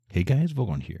Hey guys,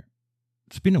 Vogon here.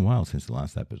 It's been a while since the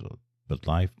last episode, but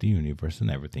life, the universe, and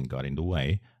everything got in the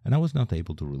way, and I was not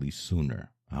able to release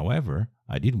sooner. However,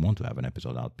 I did want to have an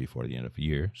episode out before the end of the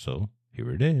year, so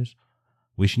here it is.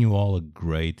 Wishing you all a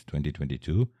great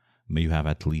 2022. May you have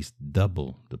at least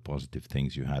double the positive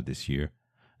things you had this year,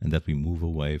 and that we move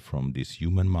away from this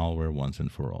human malware once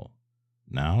and for all.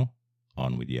 Now,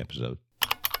 on with the episode.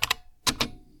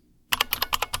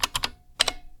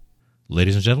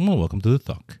 Ladies and gentlemen, welcome to The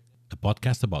Talk, a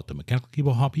podcast about the mechanical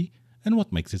keyboard hobby and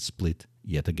what makes it split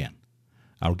yet again.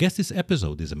 Our guest this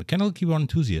episode is a mechanical keyboard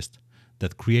enthusiast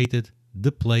that created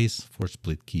the place for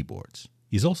split keyboards.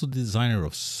 He's also the designer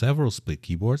of several split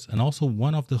keyboards and also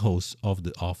one of the hosts of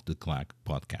the Off the Clock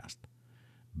podcast.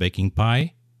 Baking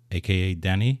Pie, aka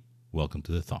Danny, welcome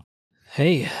to The Talk.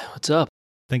 Hey, what's up?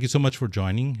 Thank you so much for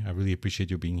joining. I really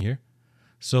appreciate you being here.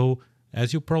 So,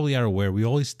 as you probably are aware, we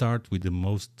always start with the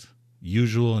most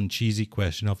usual and cheesy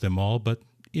question of them all, but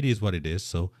it is what it is.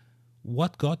 So,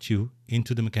 what got you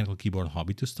into the mechanical keyboard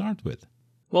hobby to start with?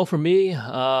 Well, for me,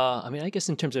 I guess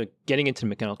in terms of getting into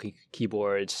mechanical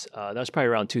keyboards, that was probably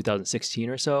around 2016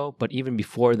 or so. But even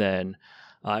before then,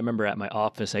 I remember at my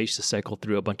office, I used to cycle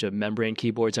through a bunch of membrane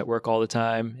keyboards at work all the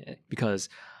time because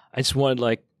I just wanted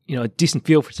a decent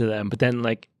feel to them. But then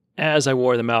as I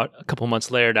wore them out a couple months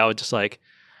later, I would just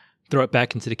throw it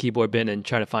back into the keyboard bin and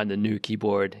try to find the new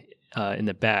keyboard in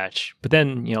the batch. But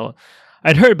then,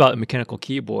 I'd heard about mechanical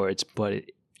keyboards, but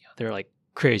they're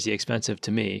crazy expensive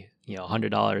to me.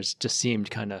 $100 just seemed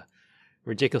kind of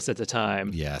ridiculous at the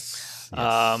time. Yes.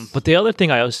 But the other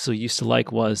thing I also used to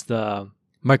like was the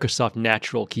Microsoft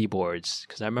Natural keyboards,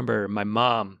 because I remember my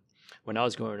mom, when I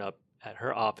was growing up at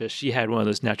her office, she had one of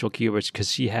those natural keyboards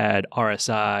because she had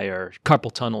RSI or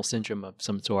carpal tunnel syndrome of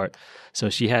some sort. So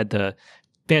she had the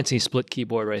fancy split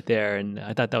keyboard right there, and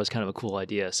I thought that was kind of a cool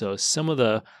idea. So some of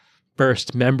the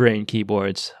first membrane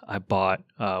keyboards I bought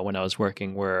when I was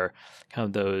working were kind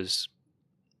of those,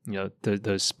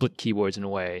 those split keyboards in a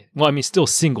way. Well, I mean, still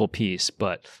single piece,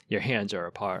 but your hands are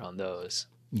apart on those.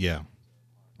 Yeah.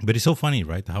 But it's so funny,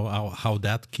 right? How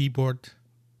that keyboard,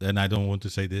 and I don't want to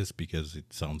say this because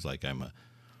it sounds like I'm a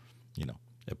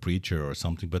preacher or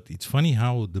something, but it's funny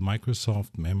how the Microsoft,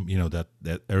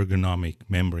 that ergonomic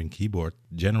membrane keyboard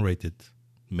generated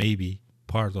maybe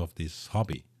part of this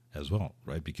hobby as well,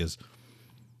 right? Because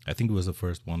I think it was the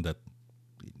first one that,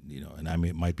 and I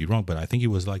might be wrong, but I think it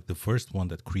was the first one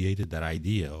that created that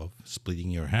idea of splitting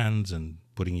your hands and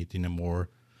putting it in a more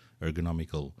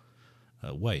ergonomical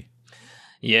way.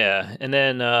 Yeah, and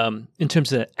then in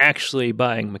terms of actually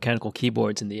buying mechanical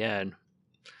keyboards in the end,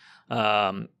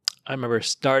 I remember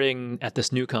starting at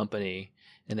this new company,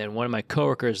 and then one of my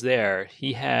coworkers there,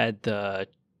 he had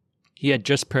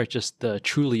just purchased the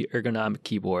truly ergonomic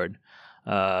keyboard.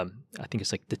 I think it's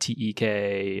the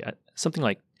TEK, something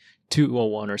like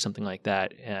 201 or something like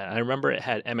that. And I remember it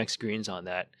had MX Greens on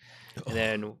that. And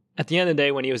then at the end of the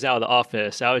day, when he was out of the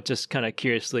office, I would just kind of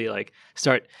curiously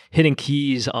start hitting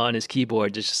keys on his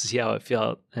keyboard just to see how it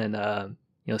felt and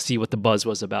see what the buzz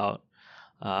was about.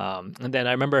 And then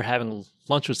I remember having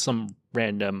lunch with some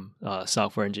random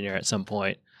software engineer at some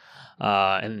point,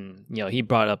 and he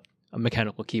brought up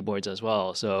mechanical keyboards as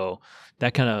well. So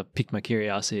that kind of piqued my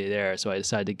curiosity there. So I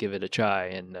decided to give it a try.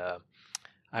 And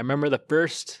I remember the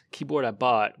first keyboard I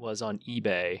bought was on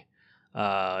eBay.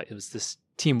 It was this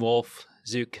Team Wolf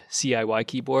Zook CIY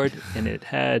keyboard, and it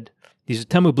had these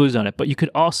Temu Blues on it, but you could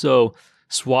also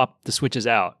swap the switches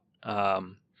out.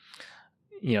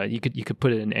 You could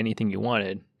put it in anything you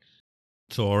wanted.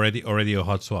 So already a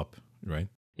hot swap, right?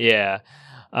 Yeah.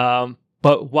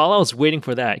 But while I was waiting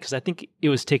for that, because I think it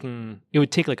would take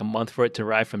a month for it to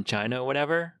arrive from China or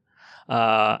whatever,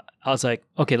 I was like,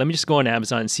 okay, let me just go on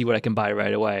Amazon and see what I can buy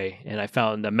right away. And I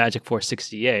found the Magic Force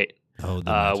 68. Oh,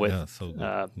 so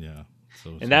good.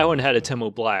 And that one had a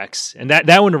Temu Blacks, and that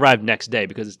one arrived next day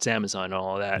because it's Amazon and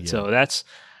all that. Yeah. So that's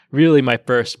really my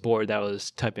first board that I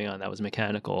was typing on that was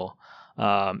mechanical.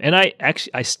 And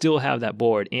I still have that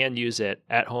board and use it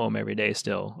at home every day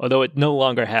still, although it no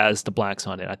longer has the blacks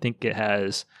on it. I think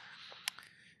it's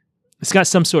got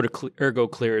some sort of ergo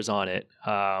clears on it.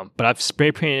 But I've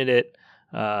spray painted it,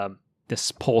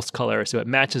 this Pulse color, so it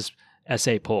matches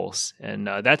SA Pulse. And,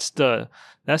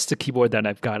 that's the keyboard that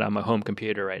I've got on my home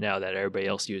computer right now that everybody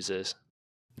else uses.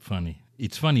 Funny.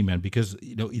 It's funny, man, because,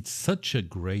 it's such a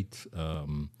great,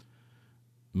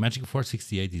 Magic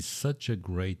 468 is such a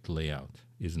great layout,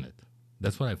 isn't it?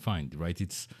 That's what I find, right?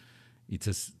 It's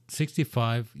a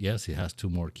 65. Yes, it has two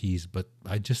more keys, but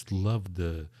I just love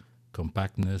the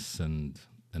compactness and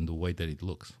the way that it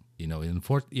looks.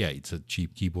 it's a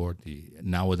cheap keyboard.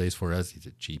 Nowadays for us, it's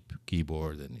a cheap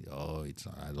keyboard, and it's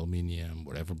aluminum,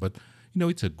 whatever. But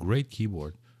it's a great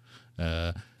keyboard,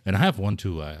 and I have one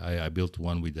too. I built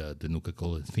one with the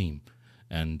Nuka-Cola theme,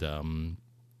 and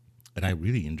I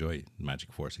really enjoy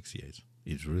Magic 468.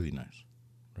 It's really nice,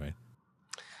 right?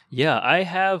 Yeah, I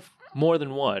have more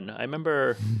than one. I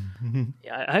remember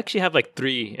I actually have like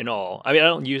 3 in all. I mean, I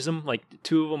don't use them. Like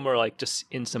 2 of them are like just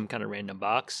in some kind of random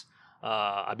box.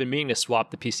 I've been meaning to swap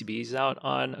the PCBs out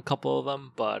on a couple of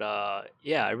them, but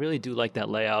I really do like that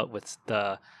layout with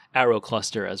the arrow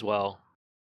cluster as well.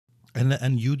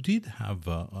 And you did have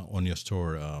on your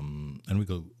store, and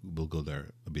we'll go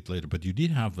there a bit later. But you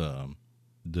did have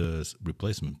the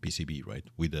replacement PCB, right,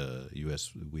 with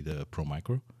the Pro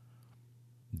Micro.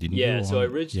 Didn't you? Yeah, so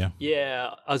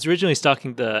I was originally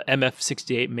stocking the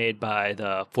MF68 made by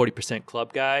the 40%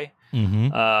 Club guy. Mm-hmm.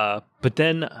 But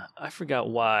then I forgot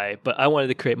why, but I wanted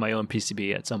to create my own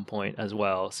PCB at some point as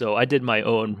well. So I did my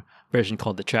own version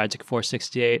called the Tragic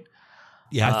 468.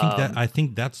 Yeah, I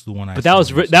think that's the one I. But that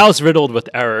was riddled with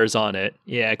errors on it.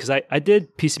 Yeah, because I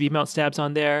did PCB mount stabs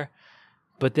on there,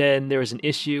 but then there was an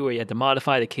issue where you had to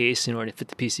modify the case in order to fit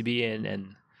the PCB in,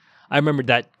 and I remember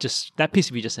that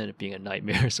PCB just ended up being a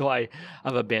nightmare. So I've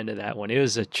abandoned that one. It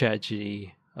was a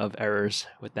tragedy of errors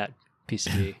with that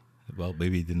PCB. Well,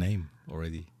 maybe the name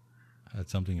already had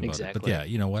something about it. But yeah,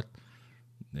 you know what?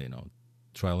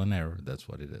 Trial and error, that's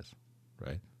what it is,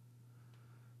 right?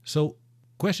 So,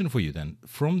 question for you then.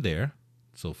 From there,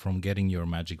 so from getting your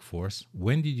Magic Force,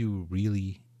 when did you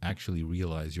really actually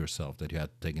realize yourself that you had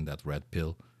taken that red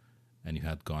pill and you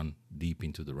had gone deep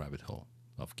into the rabbit hole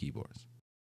of keyboards?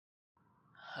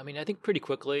 I mean, I think pretty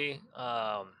quickly.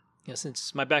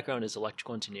 Since my background is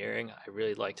electrical engineering, I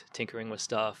really liked tinkering with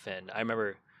stuff, and I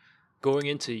remember going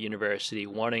into university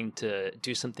wanting to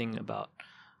do something about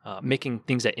making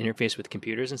things that interface with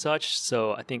computers and such.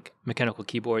 So I think mechanical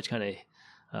keyboards kind of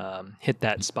hit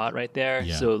that spot right there.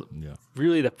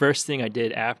 Really the first thing I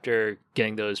did after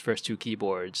getting those first 2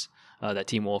 keyboards, that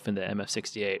Team Wolf and the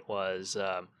MF68, was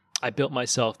I built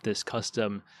myself this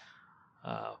custom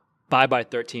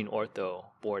 5x13 ortho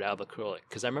board out of acrylic.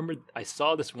 Because I remember I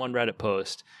saw this one Reddit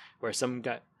post where some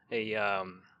guy,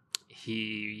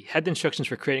 he had the instructions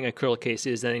for creating acrylic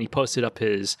cases, and then he posted up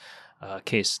his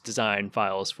case design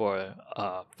files for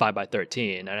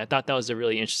 5x13. And I thought that was a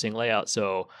really interesting layout.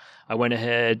 So I went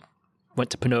ahead, went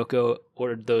to Pinocchio,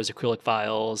 ordered those acrylic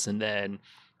files, and then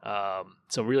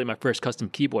so really my first custom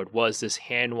keyboard was this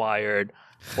hand-wired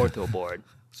ortho board.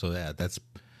 So yeah, that's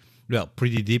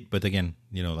pretty deep. But again,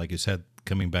 like you said,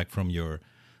 coming back from your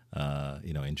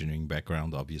engineering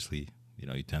background, obviously,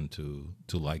 you tend to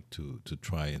like to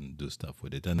try and do stuff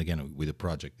with it. And again, with a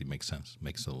project, it makes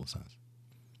total sense.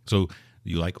 So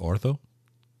you like ortho?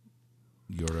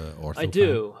 You're an ortho fan?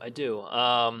 I do.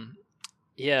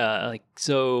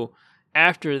 So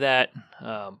after that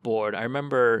board, I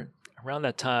remember around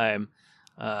that time,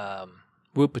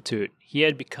 Wupatut, he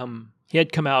had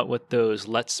come out with those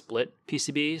Let's Split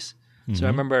PCBs. Mm-hmm. So I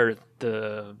remember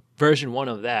the version 1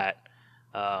 of that.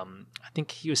 I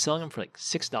think he was selling them for like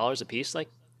 $6 a piece,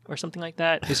 or something like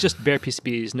that. It's just bare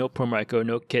PCBs, no Pro Micro,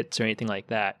 no kits or anything like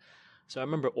that. So I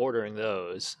remember ordering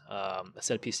those, a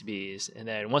set of PCBs, and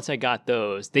then once I got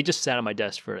those, they just sat on my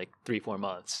desk for like 3-4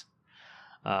 months.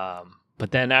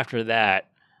 But then after that,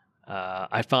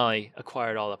 I finally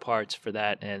acquired all the parts for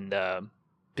that and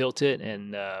built it,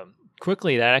 and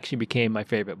quickly that actually became my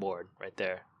favorite board right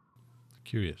there.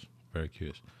 Curious, very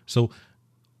curious. So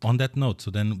on that note,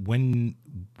 so then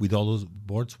with all those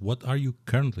boards, what are you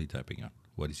currently typing on?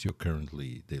 What is your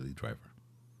currently daily driver?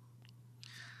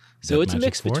 So it's a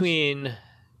mix between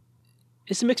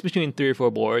 3 or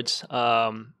 4 boards.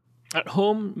 At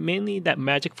home, mainly that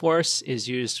Magic Force is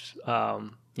used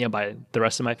by the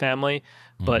rest of my family.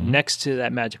 But next to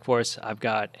that Magic Force, I've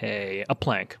got a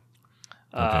plank.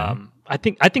 Okay. I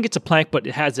think it's a plank, but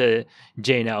it has a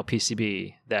JNOW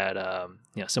PCB that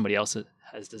somebody else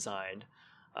has designed.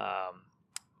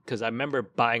 Because I remember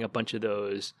buying a bunch of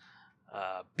those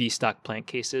B-stock plank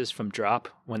cases from Drop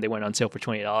when they went on sale for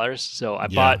 $20. So I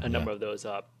bought a number of those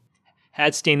up.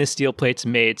 Had stainless steel plates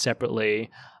made separately,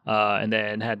 and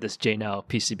then had this JNOW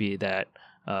PCB that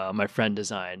my friend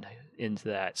designed into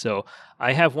that. So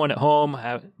I have one at home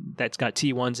that's got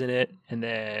T1s in it, and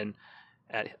then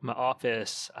at my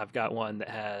office I've got one that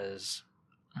has,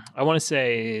 I want to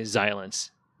say,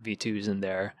 Xilinx V2s in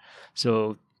there.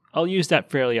 So I'll use that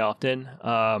fairly often.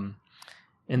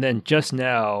 And then just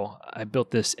now, I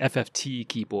built this FFT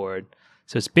keyboard.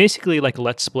 So it's basically like a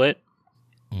Let's Split.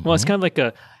 Mm-hmm. Well, it's kind of like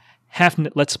a half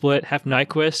Let's Split, half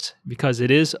Nyquist, because it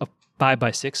is a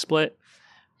 5x6 split.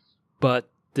 but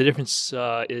the difference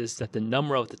is that the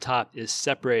number at the top is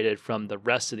separated from the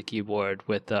rest of the keyboard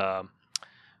with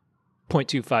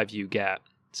 0.25U gap.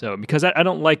 So because I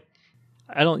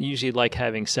don't usually like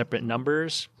having separate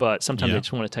numbers, but sometimes I Yeah.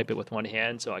 just want to type it with one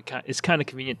hand. So it's kind of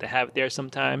convenient to have it there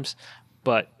sometimes.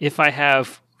 But if I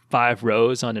have 5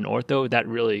 rows on an ortho, that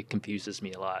really confuses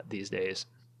me a lot these days.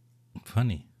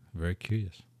 Funny. Very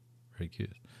curious. Very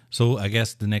curious. So I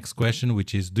guess the next question,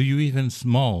 which is, do you even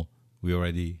small? We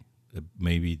already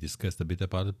maybe discussed a bit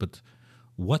about it, but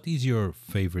what is your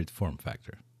favorite form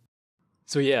factor?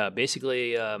 So yeah,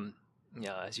 basically,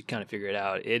 as you kind of figure it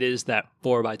out, it is that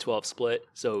 4x12 split.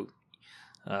 So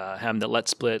having the let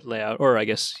split layout, or I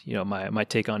guess my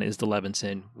take on it is the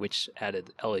Levinson, which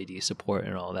added LED support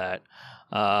and all that.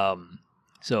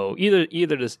 So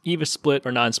either this split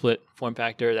or non-split form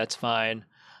factor, that's fine.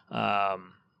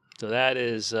 So that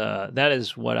is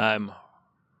what I'm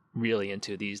really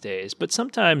into these days. But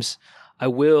sometimes I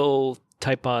will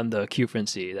type on the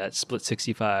Q-Frequency, that split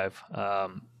 65.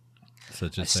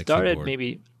 Such a I sexy started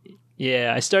board.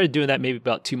 I started doing that maybe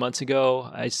about 2 months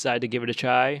ago. I decided to give it a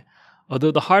try.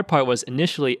 Although the hard part was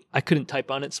initially I couldn't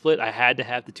type on it split. I had to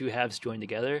have the two halves joined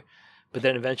together. But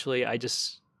then eventually I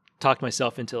just talked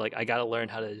myself into like, I got to learn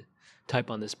how to type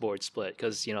on this board split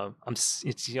because,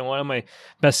 it's one of my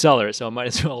best sellers. So I might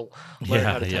as well learn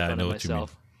how to type I on know it what you mean.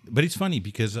 myself. But it's funny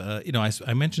because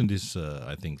I mentioned this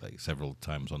I think like several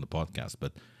times on the podcast.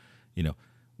 But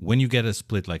when you get a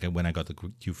split, like when I got the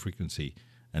Q-Frequency,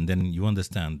 and then you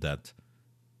understand that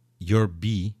your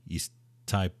B is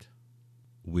typed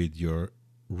with your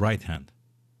right hand,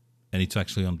 and it's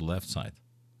actually on the left side.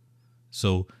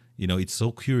 So it's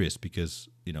so curious because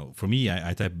for me,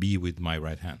 I type B with my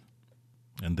right hand,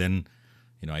 and then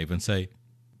I even say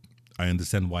I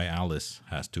understand why Alice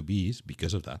has two B's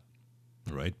because of that,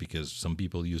 right? Because some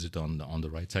people use it on the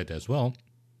right side as well,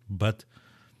 but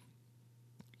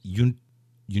you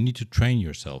need to train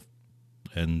yourself,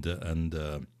 and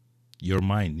your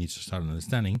mind needs to start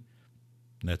understanding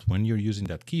that when you're using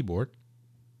that keyboard,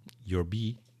 your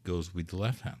B goes with the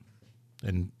left hand,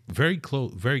 and very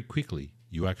quickly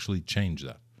you actually change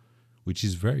that, which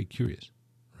is very curious,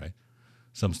 right?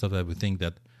 Some stuff that we think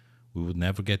that we would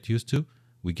never get used to,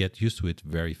 we get used to it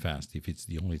very fast if it's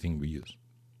the only thing we use,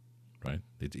 right?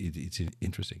 It's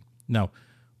interesting. Now,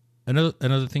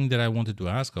 another thing that I wanted to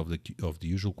ask of the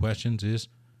usual questions is,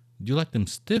 do you like them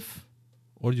stiff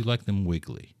or do you like them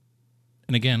wiggly?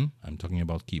 And again, I'm talking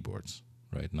about keyboards,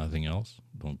 right? Nothing else.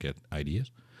 Don't get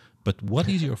ideas. But what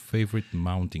is your favorite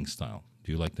mounting style?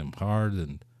 Do you like them hard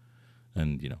and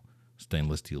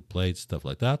stainless steel plates, stuff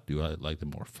like that? Do you like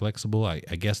them more flexible? I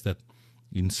guess that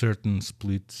in certain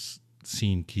split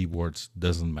scene keyboards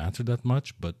doesn't matter that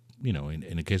much, but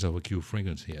in the case of a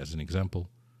Q-Frequency, as an example,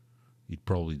 it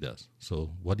probably does.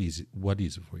 So what is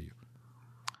it for you?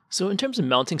 So in terms of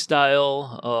mounting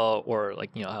style, or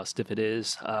like how stiff it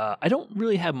is, I don't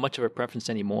really have much of a preference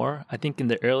anymore. I think in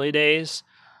the early days,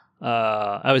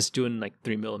 I was doing like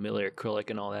 3mm acrylic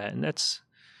and all that, and that's,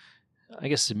 I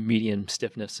guess, a medium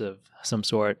stiffness of some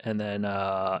sort. And then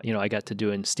I got to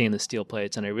doing stainless steel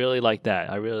plates, and I really like that.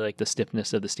 I really like the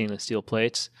stiffness of the stainless steel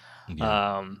plates.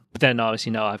 Yeah. But then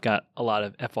obviously now I've got a lot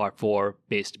of FR4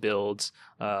 based builds,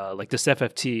 like this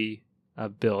FFT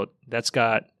I've built that's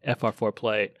got FR4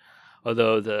 plate.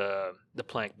 Although the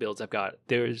plank builds I've got,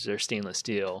 they're stainless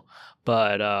steel,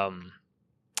 but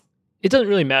it doesn't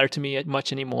really matter to me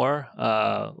much anymore.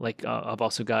 I've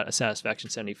also got a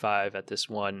Satisfaction 75 at this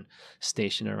one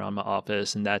station around my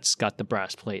office, and that's got the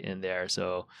brass plate in there.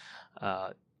 So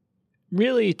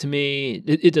really, to me,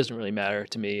 it doesn't really matter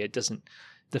to me. It doesn't,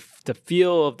 the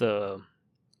feel of the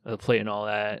plate and all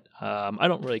that. I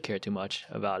don't really care too much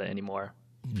about it anymore.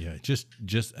 Yeah, it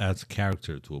just adds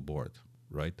character to a board,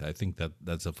 right? I think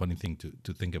that's a funny thing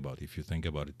to think about if you think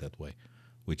about it that way,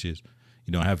 which is,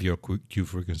 I have your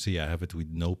Q-Frequency, I have it with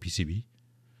no PCB,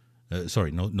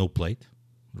 no plate,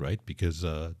 right? Because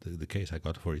the case I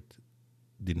got for it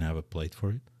didn't have a plate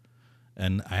for it,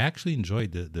 and I actually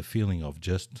enjoyed the feeling of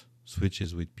just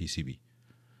switches with PCB.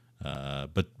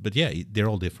 But yeah, they're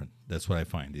all different. That's what I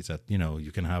find is that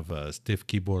you can have a stiff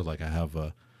keyboard like I have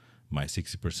my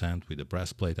 60% with a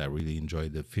brass plate. I really enjoy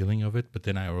the feeling of it, but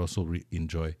then I also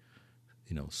enjoy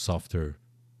softer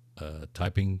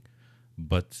typing.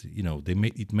 But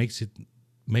it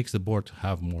makes the board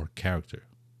have more character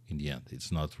in the end.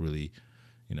 It's not really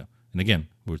and again,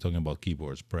 we're talking about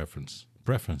keyboards, preference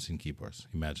in keyboards.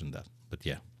 Imagine that. But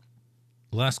yeah,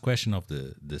 last question of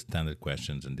the standard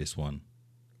questions, and this one,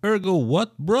 ergo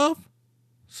what, bruv?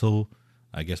 So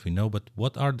I guess we know, but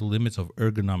what are the limits of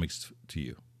ergonomics to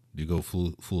you? Do you go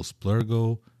full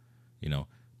splurgo,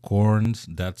 corns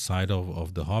that side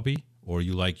of the hobby, or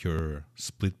you like your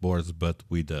split boards but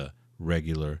with a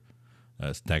regular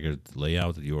staggered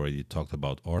layout? You already talked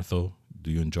about ortho. Do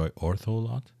you enjoy ortho a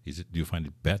lot? Do you find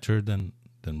it better than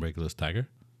regular stagger?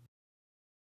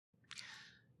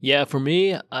 Yeah, for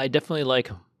me, I definitely like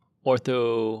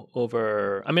ortho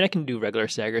over. I mean, I can do regular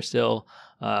stagger still.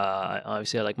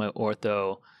 Obviously, I like my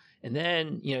ortho, and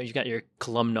then you got your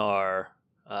columnar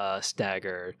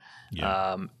stagger,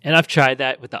 Yeah. and I've tried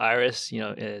that with the Iris.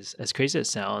 As crazy as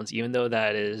it sounds, even though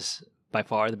that is by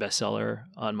far the best seller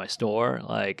on my store,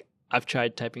 like I've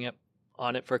tried typing up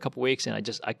on it for a couple weeks, and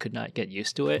I could not get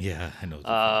used to it. Yeah, I know the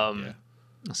feeling.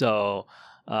 Yeah. So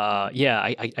yeah,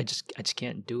 I just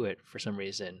can't do it for some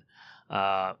reason.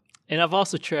 And I've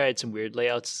also tried some weird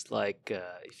layouts, like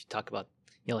if you talk about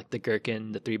like the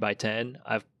Gherkin, the 3x10.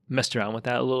 I've messed around with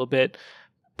that a little bit,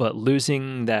 but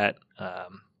losing that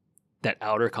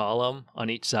outer column on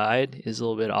each side is a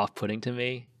little bit off-putting to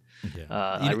me. Yeah.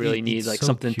 I really need it's like so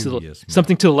something curious, man.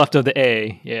 something to the left of the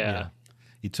A. Yeah. Yeah.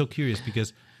 It's so curious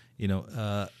because,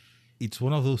 it's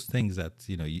one of those things that,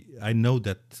 I know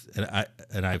that,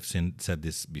 and I've said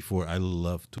this before, I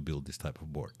love to build this type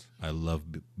of board. I love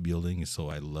building, so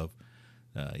I love,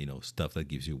 stuff that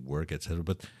gives you work, etc.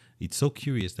 But it's so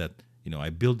curious that, I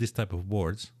build this type of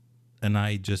boards and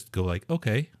I just go like,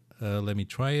 okay, let me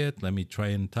try it. Let me try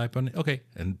and type on it. Okay.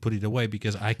 And put it away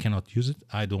because I cannot use it.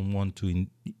 I don't want to,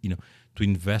 to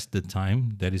invest the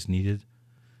time that is needed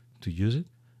to use it.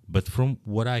 But from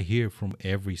what I hear from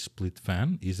every split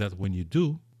fan is that when you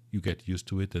do, you get used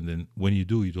to it, and then when you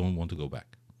do, you don't want to go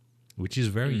back, which is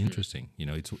very interesting.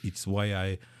 It's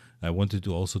why I wanted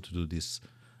to also to do this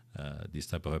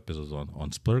type of episodes on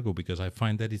Splurgo, because I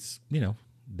find that it's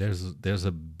there's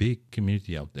a big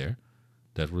community out there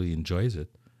that really enjoys it.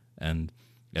 And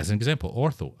as an example,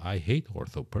 ortho, I hate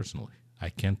ortho personally. I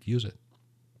can't use it,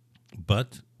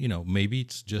 but maybe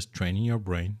it's just training your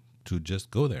brain to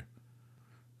just go there.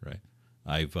 Right,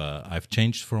 I've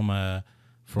changed from an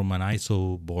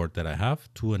ISO board that I have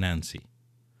to an ANSI,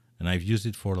 and I've used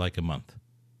it for like a month.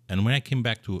 And when I came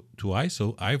back to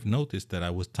ISO, I've noticed that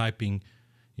I was typing,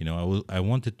 I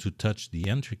wanted to touch the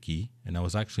enter key, and I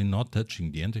was actually not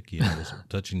touching the enter key, and I was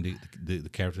touching the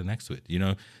character next to it.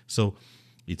 So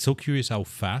it's so curious how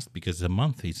fast, because a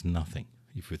month is nothing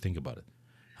if you think about it.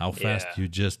 How fast you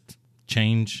just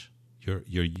change your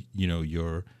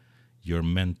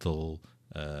mental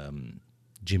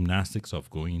gymnastics of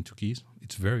going into keys.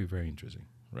 It's very, very interesting,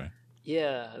 right?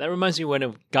 Yeah, that reminds me when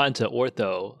I got into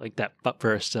ortho, like that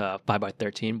first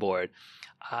 5x13 board.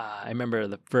 I remember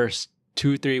the first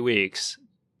 2-3 weeks,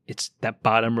 it's that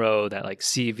bottom row, that like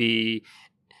CV,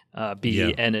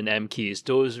 B, N, and M keys.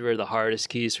 Those were the hardest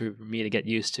keys for me to get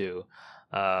used to.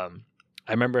 I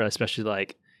remember especially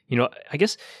like, I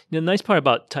guess the nice part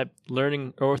about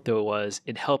learning ortho was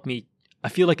it helped me. I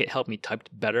feel like it helped me type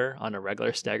better on a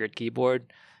regular staggered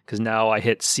keyboard, because now I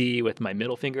hit C with my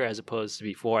middle finger as opposed to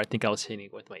before. I think I was hitting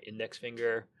it with my index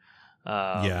finger.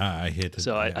 I hit it.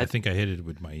 So I think I hit it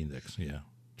with my index. Yeah,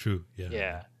 true. Yeah.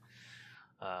 Yeah.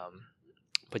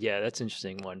 But yeah, that's an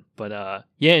interesting one. But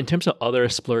yeah, in terms of other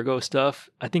Splurgo stuff,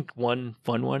 I think one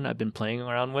fun one I've been playing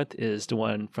around with is the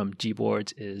one from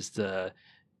Gboards, is the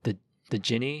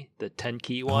Genie, the 10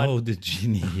 key one. Oh, the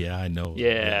Genie. Yeah, I know.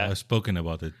 Yeah. I've spoken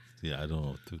about it. Yeah, I don't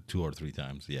know, two or three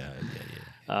times. Yeah.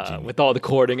 With all the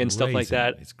cording and stuff like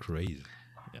that. It's crazy.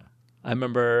 Yeah. I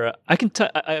remember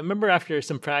I remember after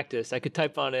some practice, I could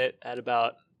type on it at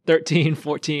about 13,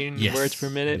 14 words per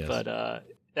minute. Yes. But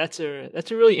that's a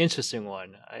really interesting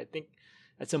one. I think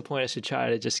at some point I should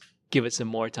try to just give it some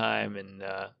more time. And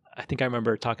I think I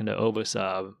remember talking to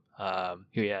Obosab,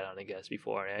 who he had on a guest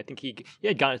before, and I think he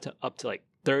had gotten up to like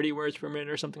 30 words per minute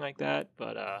or something like that.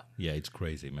 But yeah, it's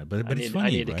crazy, man. But it's funny, I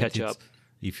need right? to catch up.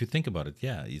 If you think about it,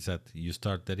 is that you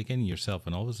start dedicating yourself,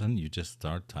 and all of a sudden you just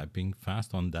start typing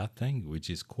fast on that thing, which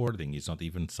is chording. It's not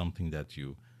even something that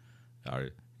you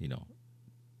are,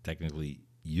 technically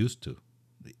used to,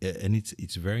 and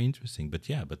it's very interesting. But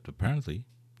apparently,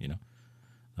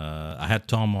 I had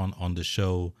Tom on the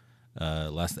show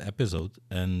last episode,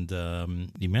 and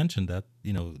he mentioned that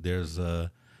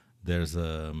there's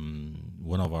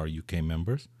one of our UK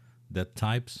members that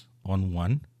types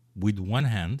with one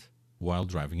hand while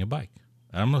driving a bike.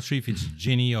 I'm not sure if it's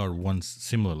Ginny or one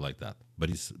similar like that, but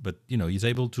he's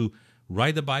able to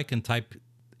ride a bike and type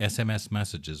SMS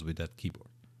messages with that keyboard,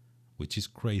 which is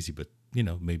crazy. But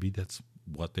maybe that's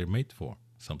what they're made for,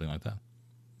 something like that.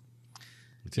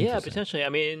 Yeah, potentially. I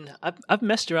mean, I've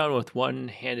messed around with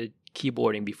one-handed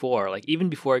keyboarding before, like even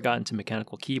before I got into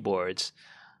mechanical keyboards.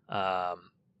 I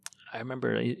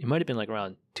remember it might have been like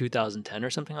around 2010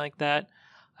 or something like that.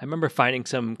 I remember finding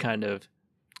some kind of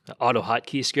auto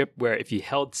hotkey script where if you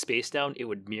held space down, it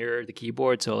would mirror the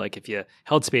keyboard. So like if you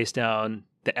held space down,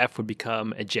 the F would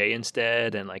become a J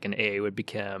instead, and like an A would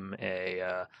become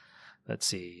a let's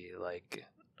see, like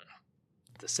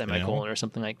the semicolon or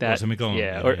something like that. Semicolon.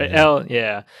 Yeah, or L.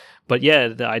 Yeah, but yeah,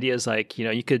 the idea is like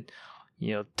you could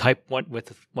type one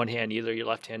with one hand, either your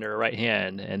left hand or right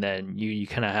hand, and then you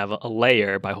kind of have a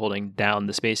layer by holding down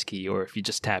the space key, or if you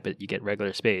just tap it, you get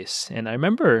regular space. And I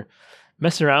remember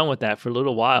messing around with that for a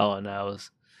little while, and I was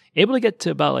able to get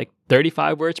to about like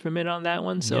 35 words per minute on that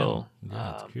one. So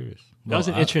that's curious. That was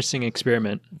an interesting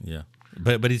experiment. Yeah,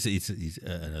 but it's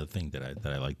another thing that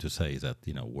I like to say is that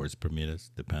words per minute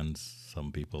depends.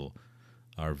 Some people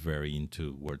are very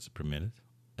into words per minute,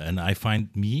 and I find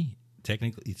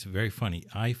technically it's very funny.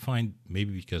 I find,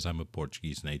 maybe because I'm a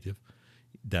Portuguese native,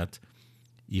 that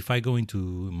if I go into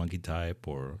Monkey Type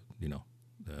or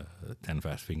 10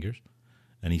 Fast Fingers,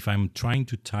 and if I'm trying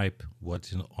to type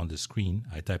what's on the screen,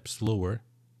 I type slower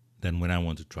than when I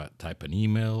want to type an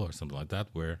email or something like that,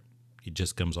 where it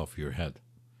just comes off your head,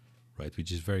 right?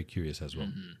 Which is very curious as well.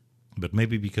 Mm-hmm. But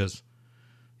maybe because,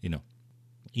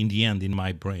 in the end, in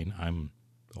my brain,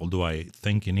 although I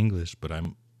think in English, but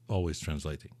I'm always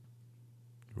translating,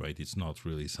 right? It's not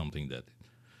really something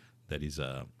that is,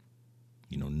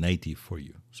 native for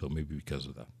you. So maybe because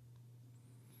of that.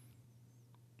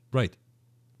 Right.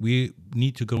 We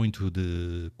need to go into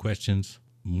the questions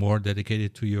more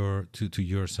dedicated to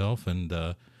yourself, and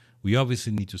we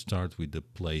obviously need to start with the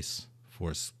place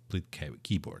for split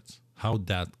keyboards. How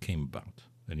that came about,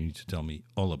 and you need to tell me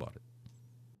all about it.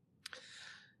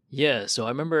 Yeah, so I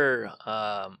remember,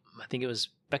 I think it was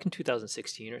back in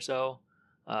 2016 or so.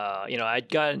 I'd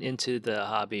gotten into the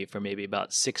hobby for maybe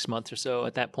about 6 months or so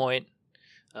at that point,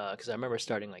 because I remember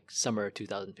starting like summer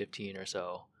 2015 or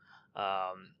so.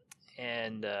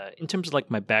 And in terms of like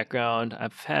my background,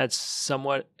 I've had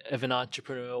somewhat of an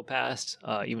entrepreneurial past.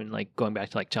 Even like going back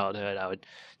to like childhood, I would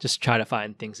just try to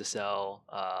find things to sell.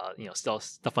 Sell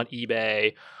stuff on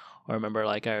eBay. Or I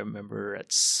remember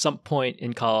at some point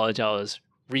in college, I was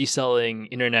reselling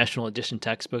international edition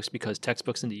textbooks because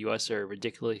textbooks in the U.S. are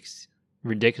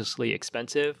ridiculously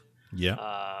expensive.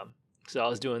 Yeah. So I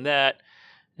was doing that,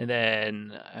 and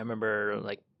then I remember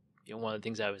one of the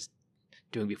things I was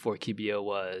doing before Kibio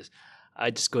was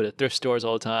I just go to thrift stores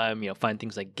all the time, find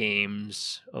things like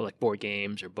games or like board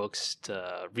games or books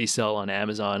to resell on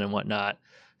Amazon and whatnot.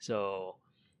 So,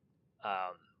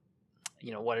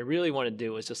 what I really want to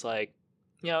do was just I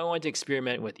wanted to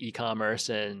experiment with e-commerce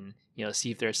and,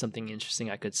 see if there's something interesting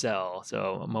I could sell.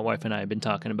 So my wife and I have been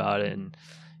talking about it, and,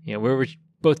 we were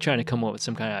both trying to come up with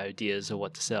some kind of ideas of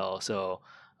what to sell. So,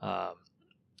 I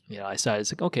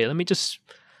decided, okay, let me just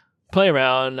play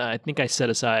around. I think I set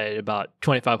aside about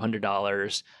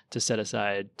 $2,500 to set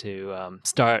aside to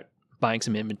start buying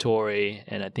some inventory.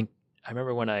 And I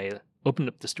remember when I opened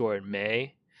up the store in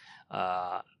May,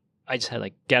 I just had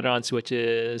Gateron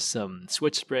switches, some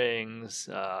switch springs,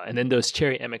 and then those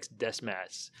Cherry MX desk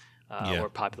mats were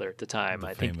popular at the time.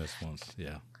 The famous ones,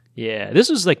 yeah. Yeah, this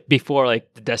was before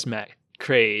the desk mat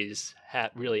craze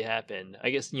really happened.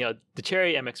 I guess the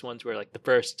Cherry MX ones were the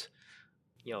first.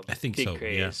 I think big so.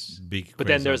 craze. Yes, big. But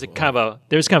then there was kind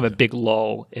of a big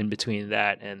lull in between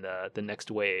that and the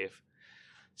next wave.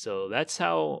 So that's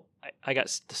how I got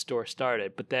the store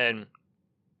started. But then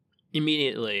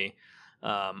immediately,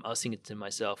 I was thinking to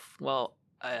myself, well,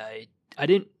 I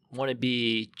didn't want to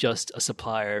be just a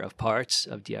supplier of parts,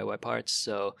 of DIY parts.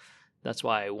 So that's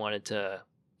why I wanted to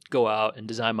go out and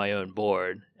design my own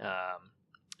board.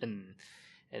 And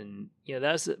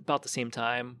that was about the same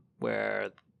time where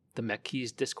the Mech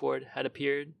Keys Discord had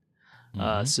appeared.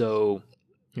 Mm-hmm. So,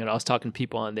 I was talking to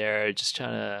people on there, just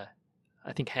trying to,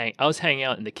 I was hanging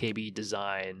out in the KB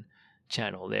Design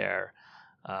channel there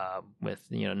with,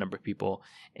 a number of people.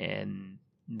 And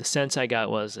the sense I got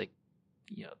was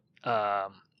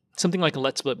something like a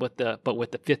Let's Split with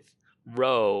the fifth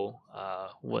row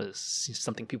was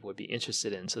something people would be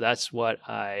interested in. So that's what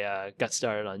I got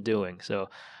started on doing. So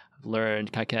I've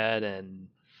learned KiCad and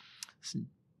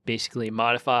basically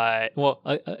modify. Well,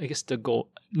 I guess the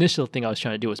initial thing I was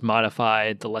trying to do was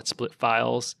modify the Let's Split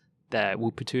files that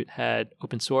Wupatut had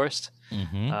open sourced.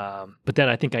 Mm-hmm. But then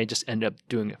I think I just ended up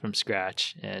doing it from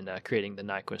scratch and creating the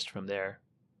Nyquist from there.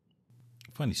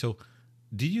 Funny. So,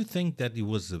 did you think that it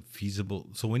was feasible?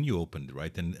 So when you opened,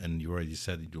 right, and you already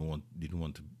said you didn't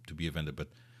want to be a vendor, but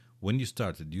when you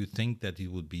started, do you think that it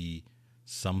would be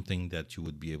something that you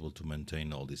would be able to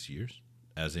maintain all these years?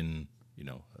 As in,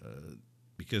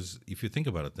 because if you think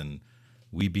about it, then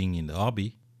we being in the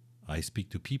hobby, I speak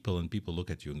to people and people look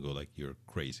at you and go you're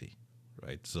crazy,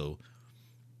 right? So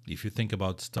if you think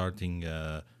about starting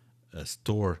a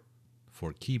store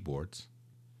for keyboards,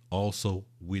 also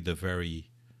with a very,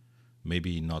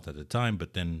 maybe not at the time,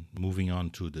 but then moving on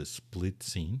to the split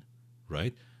scene,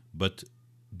 right? But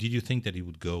did you think that it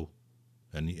would go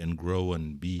and grow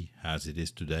and be as it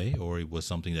is today, or it was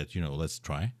something that, let's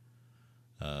try?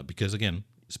 Because again,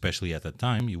 especially at that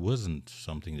time, it wasn't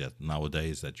something that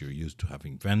nowadays that you're used to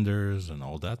having vendors and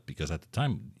all that, because at the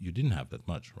time you didn't have that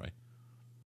much, right?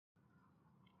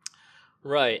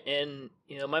 Right. And,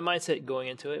 my mindset going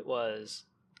into it was,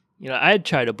 I had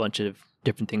tried a bunch of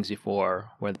different things before,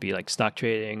 whether it be like stock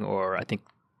trading, or I think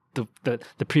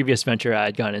the previous venture I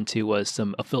had gone into was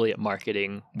some affiliate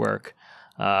marketing work.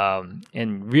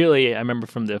 And really, I remember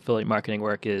from the affiliate marketing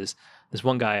work is this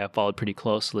one guy I followed pretty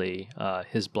closely,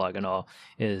 his blog and all,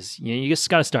 is, you just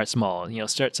got to start small.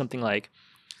 Start something like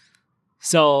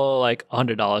sell like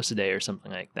 $100 a day or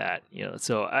something like that.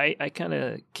 So I kind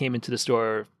of came into the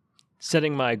store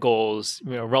setting my goals,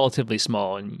 relatively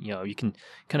small, and you can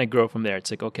kind of grow from there.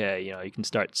 It's like, okay, you can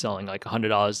start selling like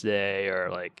 $100 a day or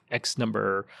like X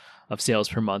number of sales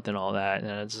per month and all that.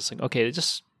 And it's just like, okay,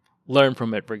 just learn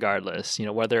from it regardless.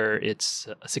 Whether it's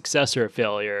a success or a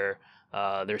failure,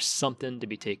 there's something to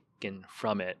be taken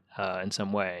from it in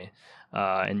some way.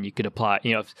 And you could apply,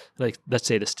 like let's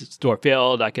say the store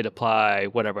failed, I could apply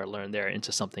whatever I learned there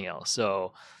into something else.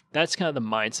 So that's kind of the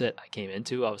mindset I came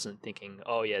into. I wasn't thinking,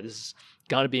 oh yeah, this is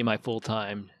got to be my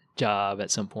full-time job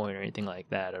at some point or anything like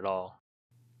that at all.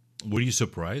 Were you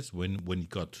surprised when you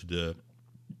got to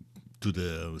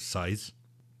the size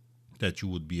that you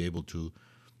would be able to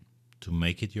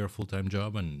make it your full-time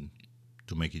job and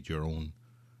to make it your own,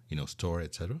 store,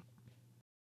 etc.?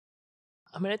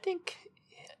 I mean, I think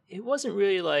it wasn't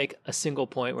really like a single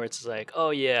point where it's like, oh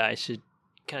yeah, I should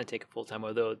kind of take a full-time,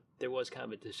 although there was kind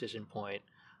of a decision point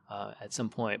at some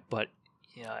point. But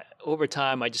over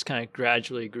time, I just kind of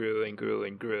gradually grew and grew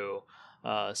and grew.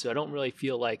 So I don't really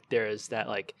feel like there's that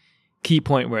like key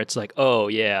point where it's like, oh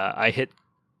yeah, I hit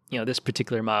this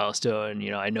particular milestone.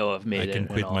 I know I've made it. I can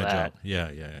quit my job. Yeah.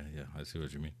 I see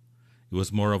what you mean. It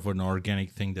was more of an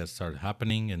organic thing that started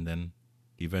happening, and then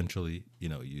eventually,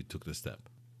 you took the step.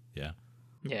 Yeah.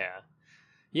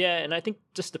 Yeah, and I think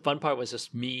just the fun part was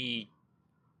just me,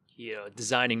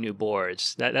 designing new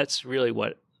boards. That's really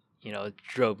what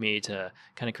drove me to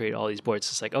kind of create all these boards.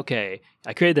 It's like, okay,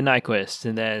 I created the Nyquist,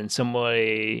 and then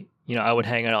somebody, I would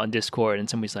hang out on Discord, and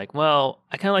somebody's like, well,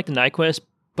 I kind of like the Nyquist,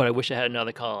 but I wish I had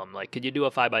another column. Like, could you do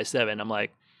a 5x7? I'm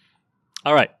like,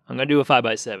 all right, I'm gonna do a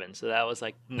 5x7. So that was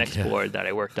like the next board that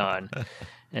I worked on,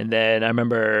 and then I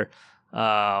remember,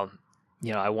 I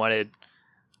wanted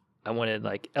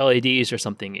like LEDs or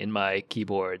something in my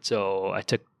keyboard, so I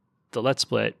took the Let's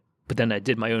Split. But then I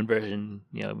did my own version,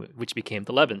 which became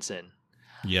the Levinson.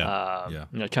 Yeah.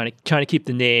 Trying to keep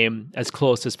the name as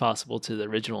close as possible to the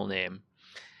original name,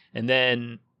 and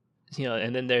then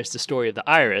there's the story of the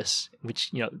Iris,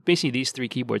 which basically these three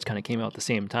keyboards kind of came out at the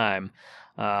same time.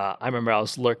 I remember I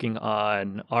was lurking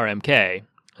on RMK,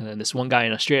 and then this one guy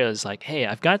in Australia is like, "Hey,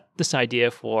 I've got this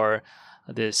idea for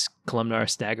this columnar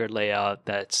staggered layout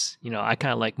that's I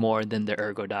kind of like more than the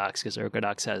Ergodox, because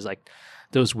Ergodox has like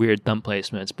those weird thumb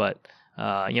placements, but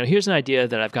here's an idea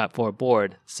that I've got for a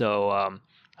board." So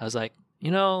I was like,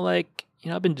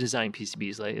 I've been designing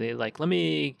PCBs lately. Like, let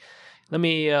me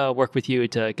work with you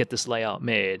to get this layout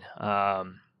made.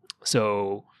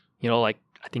 So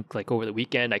I think like over the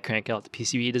weekend I crank out the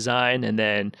PCB design, and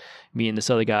then me and this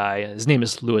other guy, his name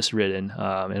is Lewis Ridden,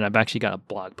 and I've actually got a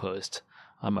blog post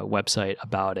on my website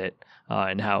about it,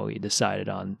 and how we decided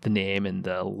on the name and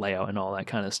the layout and all that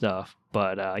kind of stuff.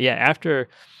 But after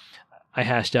I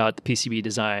hashed out the PCB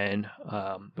design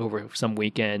over some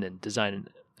weekend and designed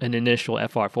an initial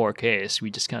FR4 case, we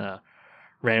just kind of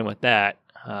ran with that.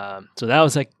 So that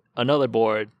was like another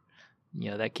board,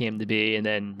 that came to be. And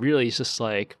then really it's just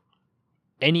like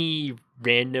any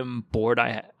random board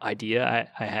idea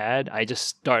I had, I just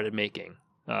started making.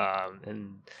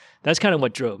 And that's kind of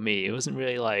what drove me. It wasn't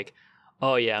really like,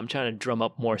 oh yeah, I'm trying to drum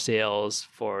up more sales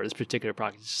for this particular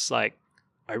product. It's just like,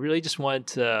 I really just wanted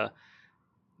to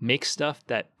make stuff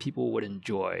that people would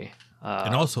enjoy.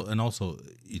 And also,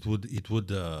 it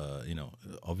would,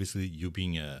 obviously you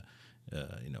being a,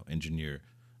 engineer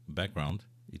background,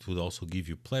 it would also give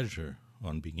you pleasure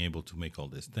on being able to make all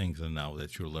these things. And now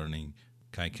that you're learning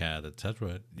KiCad,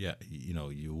 etc.,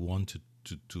 you want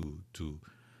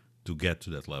to get to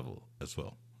that level as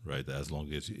well, right? As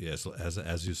long as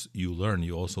you learn,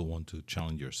 you also want to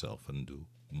challenge yourself and do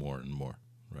more and more,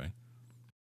 right?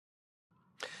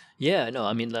 Yeah, no,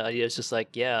 I mean, the idea is just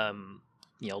like,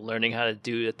 learning how to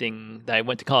do the thing that I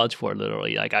went to college for,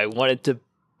 literally. Like, I wanted to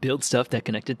build stuff that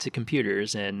connected to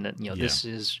computers, and Yeah. this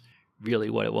is really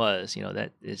what it was.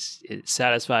 That it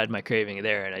satisfied my craving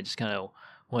there, and I just kind of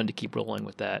wanted to keep rolling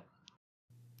with that.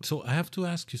 So I have to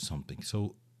ask you something.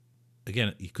 So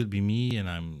again, it could be me, and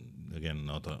I'm again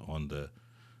not on the.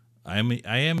 I am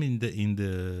in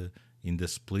the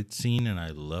split scene, and I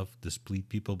love the split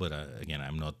people. But again,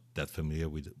 I'm not that familiar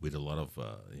with a lot of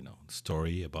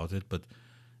story about it. But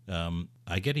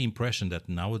I get the impression that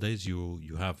nowadays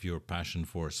you have your passion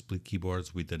for split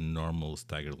keyboards with a normal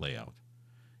staggered layout.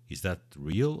 Is that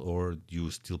real, or do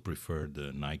you still prefer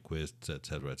the Nyquist, et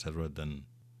cetera, than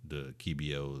the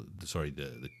KBO?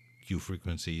 The Q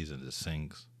frequencies and the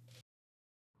syncs.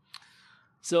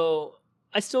 So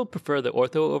I still prefer the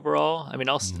ortho overall. I mean,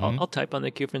 Mm-hmm. I'll type on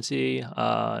the Q frequency,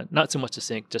 not so much the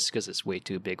sync, just because it's way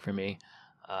too big for me.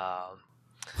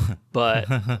 But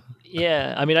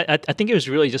yeah, I mean, I think it was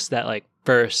really just that like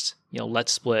first,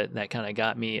 Let's Split that kind of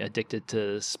got me addicted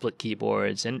to split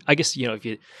keyboards. And I guess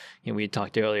if we had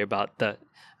talked earlier about the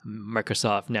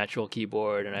Microsoft Natural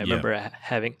keyboard, and I Yeah. remember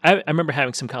I remember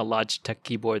having some kind of Logitech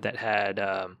keyboard that had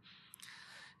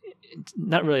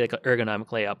not really like an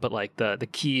ergonomic layout, but like the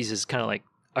keys is kind of like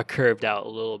are curved out a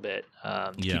little bit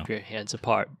to Yeah. keep your hands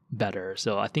apart better.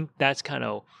 So I think that's kind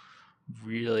of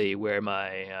really where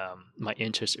my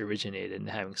interest originated in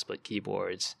having split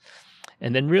keyboards.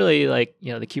 And then really like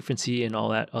the Q-Frequency and all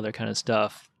that other kind of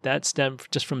stuff that stemmed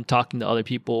just from talking to other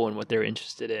people and what they're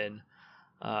interested in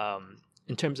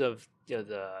terms of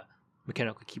the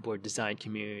mechanical keyboard design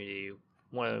community.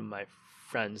 One of my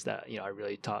friends that I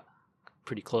really taught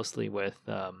pretty closely with,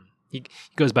 he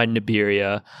goes by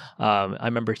Nibiria. I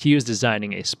remember he was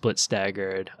designing a split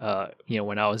staggered.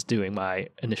 When I was doing my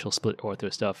initial split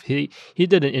ortho stuff, he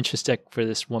did an Introstech for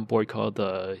this one board called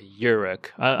the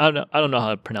Uruk. I don't know how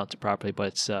to pronounce it properly, but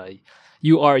it's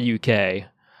URUK.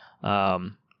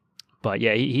 But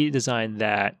yeah, he designed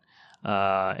that,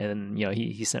 and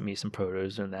he sent me some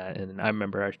protos and that. And I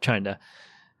remember trying to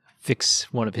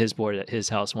fix one of his board at his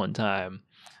house one time,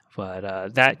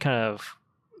 but that kind of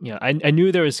I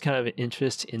knew there was kind of an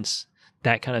interest in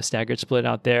that kind of staggered split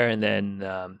out there. And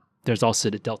then there's also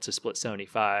the Delta Split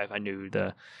 75. I knew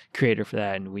the creator for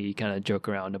that, and we kind of joke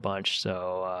around a bunch.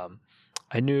 So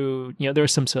I knew, there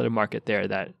was some sort of market there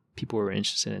that people were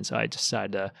interested in. So I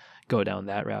decided to go down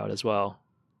that route as well.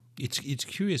 It's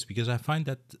curious because I find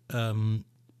that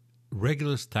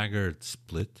regular staggered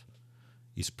split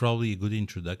is probably a good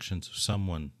introduction to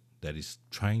someone that is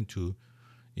trying to,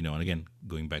 and again,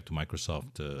 going back to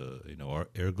Microsoft, or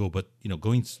Ergo, but,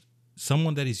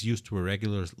 someone that is used to a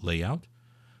regular layout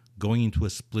going into a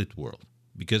split world.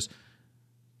 Because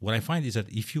what I find is that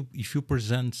if you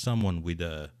present someone with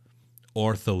a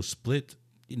ortho split,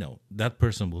 that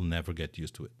person will never get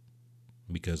used to it.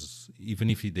 Because even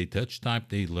if they touch type,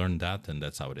 they learn that, and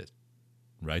that's how it is,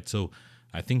 right? So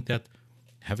I think that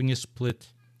having a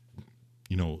split,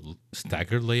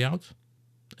 staggered layout,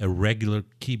 a regular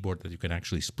keyboard that you can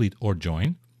actually split or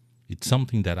join, it's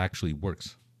something that actually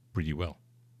works pretty well.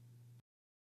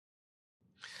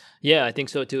 Yeah, I think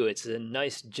so too. It's a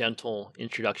nice, gentle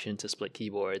introduction to split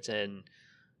keyboards. And,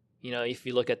 if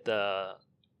you look at the,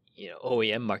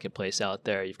 OEM marketplace out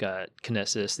there, you've got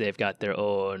Kinesis, they've got their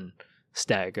own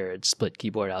staggered split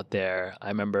keyboard out there. I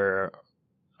remember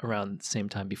around the same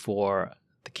time before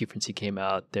the Q-Frequency came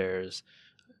out, there's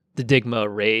the Digma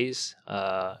Rays.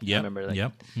 I remember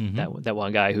that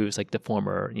one guy who's like the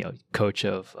former coach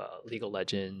of League of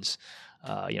Legends.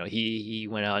 He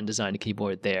went out and designed a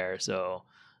keyboard there. So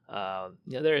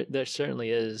there certainly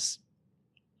is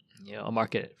a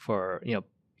market for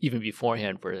even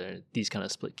beforehand for these kind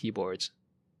of split keyboards.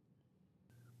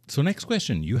 So next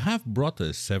question, you have brought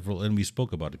us several, and we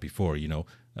spoke about it before.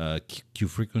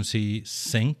 Q-Frequency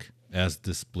sync as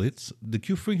the splits. The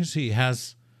Q-Frequency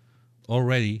has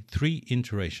already 3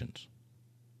 iterations.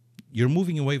 You're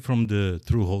moving away from the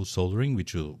through-hole soldering,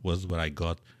 which was what I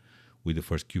got with the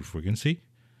first Q-Frequency,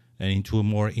 and into a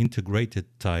more integrated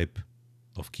type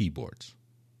of keyboards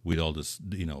with all this,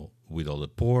 with all the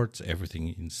ports,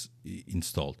 everything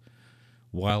installed.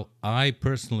 While I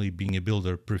personally, being a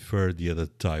builder, prefer the other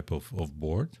type of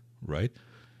board, right?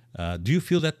 Do you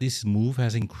feel that this move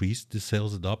has increased the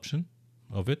sales adoption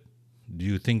of it? Do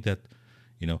you think that,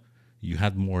 you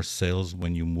had more sales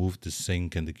when you moved the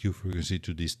sync and the Q-Frequency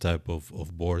to this type of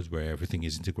boards where everything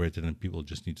is integrated and people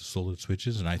just need to solder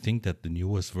switches? And I think that the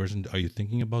newest version, are you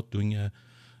thinking about doing a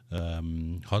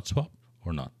hot swap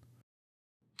or not?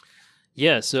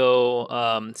 Yeah, so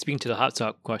speaking to the hot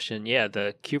swap question,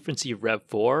 the Q-Frequency Rev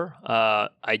 4, I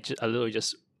literally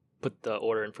just put the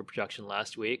order in for production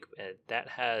last week, and that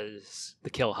has the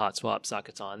Kill hot swap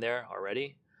sockets on there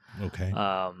already. Okay.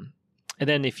 And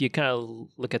then if you kind of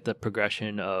look at the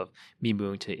progression of me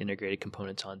moving to integrated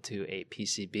components onto a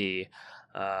PCB,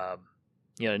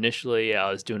 initially I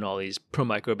was doing all these Pro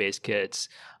Micro based kits,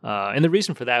 and the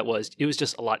reason for that was it was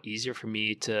just a lot easier for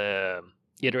me to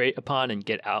iterate upon and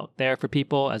get out there for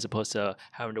people, as opposed to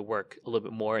having to work a little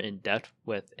bit more in depth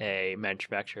with a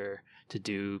manufacturer to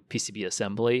do PCB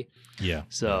assembly. Yeah.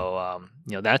 So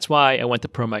that's why I went the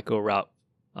Pro Micro route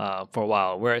for a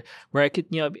while, where I could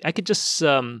I could just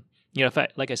if I,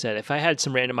 like I said, if I had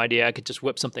some random idea, I could just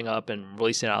whip something up and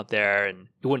release it out there, and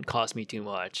it wouldn't cost me too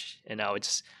much, and I would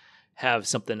just have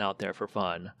something out there for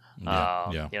fun.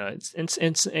 Yeah.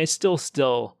 It's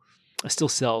still I still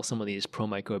sell some of these Pro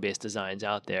Micro based designs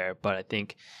out there, but I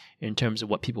think in terms of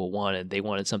what people wanted, they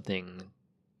wanted something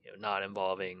not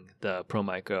involving the Pro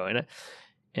Micro,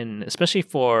 and especially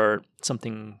for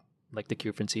something like the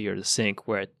Q-Frequency or the Sync,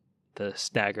 where the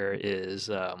stagger is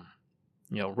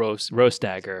row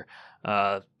stagger.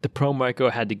 The Pro Micro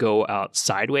had to go out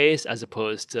sideways as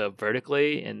opposed to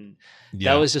vertically, and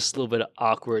that was just a little bit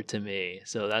awkward to me.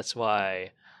 So that's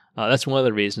why that's one of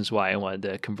the reasons why I wanted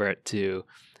to convert to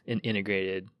an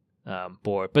integrated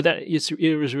board. But it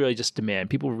was really just demand.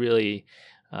 People really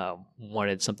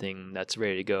wanted something that's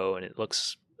ready to go, and it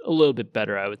looks a little bit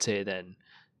better, I would say, than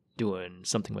doing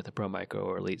something with a Pro Micro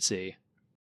or Elite C.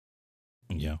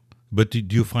 Yeah. But do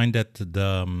you find that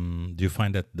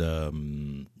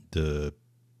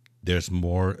there's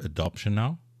more adoption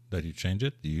now that you change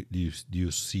it? Do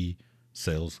you see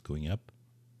sales going up,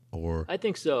 or? I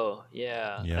think so.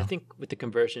 Yeah. Yeah. I think with the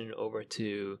conversion over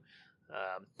to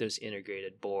those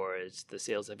integrated boards, the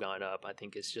sales have gone up. I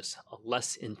think it's just a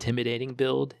less intimidating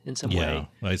build in some way.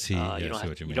 Yeah, I see. You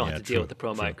don't have to deal with the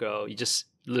Pro Micro. You just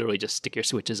literally just stick your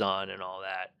switches on and all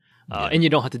that, and you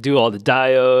don't have to do all the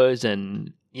diodes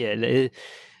and.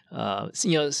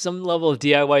 Some level of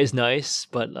DIY is nice,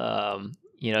 but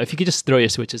if you could just throw your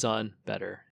switches on,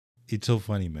 better. It's so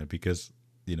funny, man, because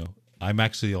I'm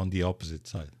actually on the opposite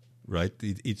side, right?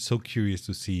 It's so curious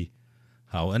to see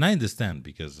how, and I understand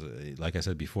because, like I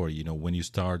said before, when you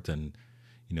start and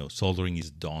soldering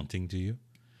is daunting to you,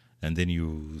 and then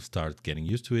you start getting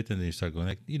used to it, and then you start going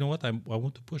like, you know what, I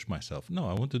want to push myself. No,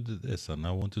 I want to do this, and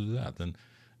I want to do that, and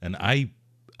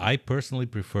I personally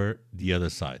prefer the other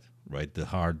side, right? The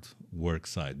hard work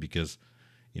side, because,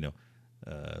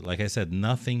 like I said,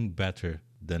 nothing better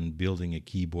than building a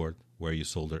keyboard where you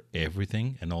solder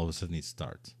everything and all of a sudden it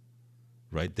starts,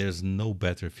 right? There's no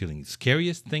better feeling.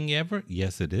 Scariest thing ever?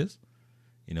 Yes, it is.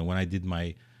 When I did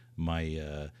my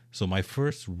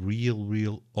first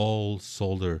real all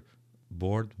solder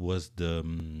board was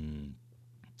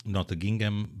not the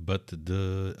Gingham, but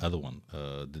the other one,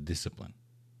 the Discipline,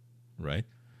 right?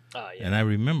 Yeah. And I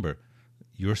remember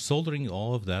you're soldering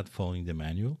all of that following the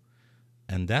manual,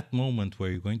 and that moment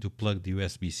where you're going to plug the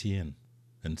USB-C in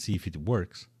and see if it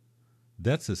works,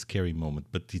 that's a scary moment,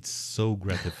 but it's so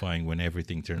gratifying when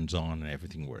everything turns on and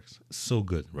everything works. So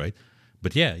good, right?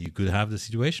 But yeah, you could have the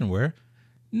situation where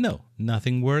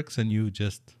nothing works and you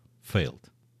just failed.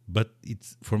 But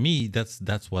it's, for me, that's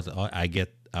what I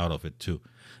get out of it too.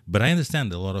 But I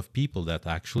understand a lot of people that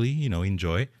actually,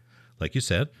 enjoy, like you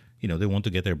said, they want to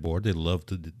get their board. They love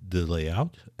the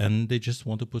layout, and they just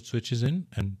want to put switches in,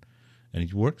 and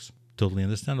it works. Totally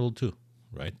understandable too,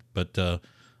 right? But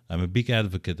I'm a big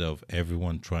advocate of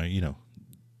everyone trying,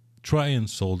 try and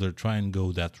solder, try and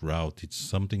go that route. It's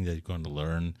something that you're going to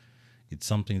learn. It's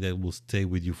something that will stay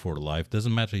with you for life.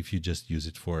 Doesn't matter if you just use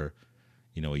it for,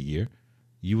 a year.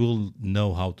 You will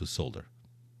know how to solder,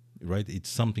 right? It's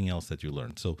something else that you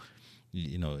learn. So,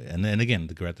 and then again,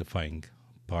 the gratifying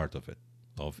part of it,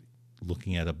 of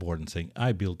looking at a board and saying,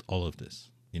 I built all of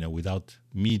this. Without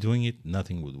me doing it,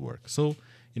 nothing would work. So,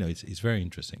 it's very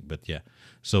interesting. But yeah,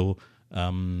 so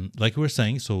like we were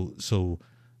saying, so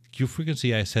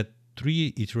Q-Frequency, I said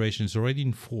 3 iterations, already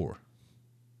in 4,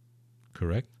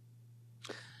 correct?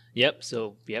 Yep.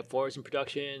 So 4 is in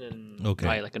production, and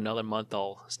probably like another month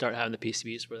I'll start having the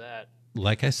PCBs for that.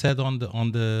 Like I said on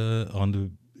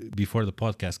the before the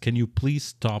podcast, can you please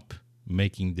stop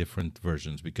making different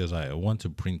versions, because I want to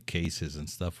print cases and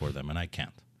stuff for them, and I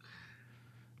can't,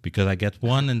 because I get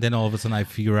one and then all of a sudden I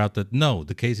figure out that no,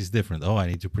 the case is different. Oh, I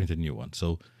need to print a new one.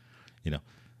 So,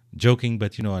 joking,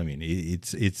 but you know what I mean.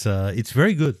 It's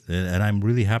very good, and I'm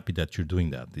really happy that you're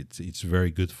doing that. It's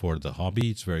very good for the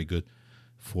hobby. It's very good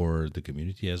for the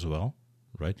community as well,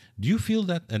 right? Do you feel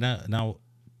that? And now,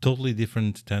 totally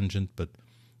different tangent, but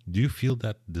do you feel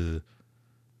that the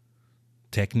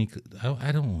technical,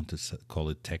 I don't want to call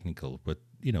it technical, but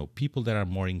people that are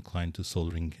more inclined to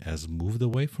soldering has moved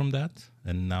away from that,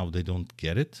 and now they don't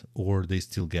get it, or they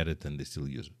still get it and they still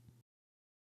use it?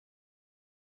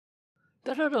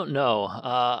 That I don't know.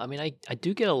 I mean, I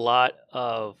do get a lot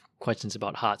of questions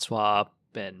about hot swap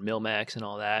and Milmax and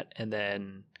all that, and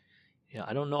then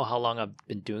I don't know how long I've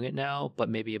been doing it now, but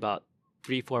maybe about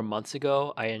 3 4 months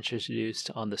ago, I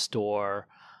introduced on the store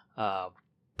uh,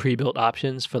 pre-built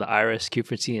options for the Iris,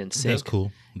 Q-Frequency, and That's Sync,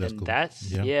 cool. That's and cool.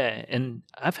 that's Yeah. and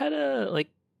I've had a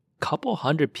couple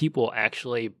hundred people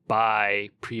actually buy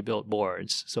pre-built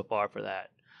boards so far for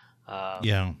that. Um,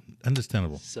 Yeah.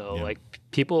 Understandable. so Yeah.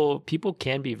 people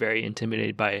can be very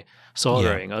intimidated by Yeah.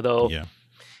 soldering. Although, Yeah.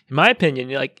 in my opinion,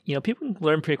 people can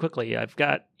learn pretty quickly. I've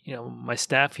got my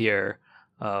staff here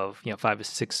of 5 to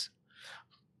 6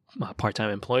 part-time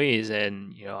employees,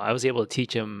 and I was able to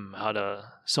teach them how to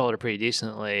solder pretty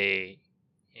decently,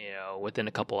 within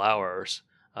a couple hours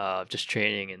of just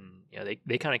training, and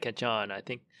they kind of catch on. I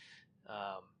think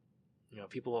um,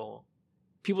 people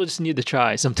just need to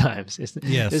try sometimes. It's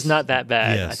Yes. not that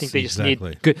bad. I Yes, think they just exactly.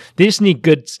 need good. They just need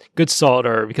good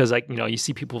solder, because you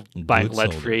see people buying Good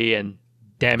lead solder. free and Good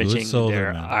damaging solder,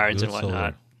 their man. irons Good and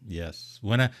whatnot. solder. Yes.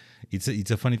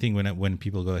 It's a funny thing when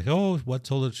people go like, oh, what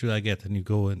solder should I get? And you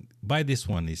go and buy this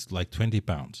one. It's like 20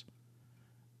 pounds.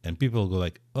 And people go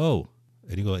like, oh,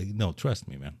 and you go like, no, trust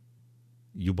me, man.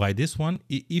 You buy this one.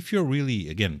 If you're really,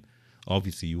 again,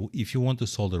 obviously, if you want to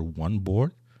solder one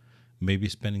board, maybe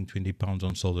spending 20 pounds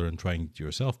on solder and trying it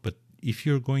yourself. But if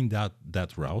you're going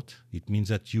that route, it means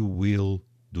that you will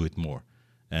do it more.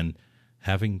 And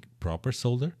having proper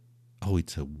solder, oh,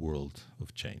 it's a world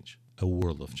of change. A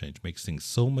world of change makes things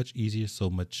so much easier, so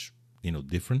much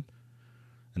different.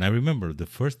 And I remember the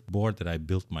first board that I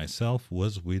built myself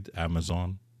was with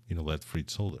Amazon, lead-free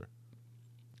solder,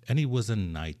 and it was a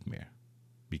nightmare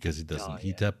because it doesn't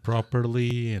heat up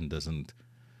properly and doesn't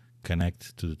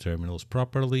connect to the terminals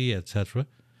properly, etc.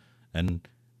 And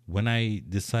when I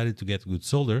decided to get good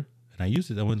solder and I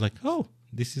used it, I went like, oh,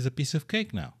 this is a piece of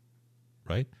cake now,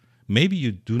 right? Maybe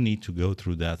you do need to go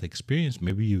through that experience.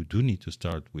 Maybe you do need to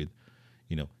start with,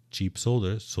 cheap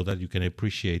solder so that you can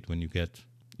appreciate when you get,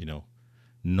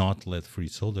 not lead-free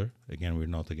solder. Again, we're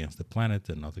not against the planet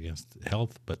and not against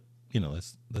health, but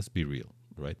let's be real,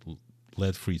 right?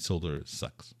 Lead-free solder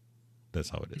sucks. That's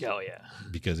how it is. Oh yeah.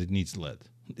 Because it needs lead.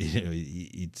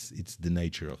 It's the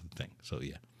nature of the thing. So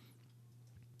yeah.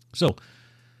 So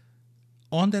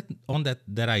on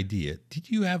that idea, did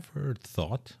you ever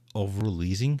thought of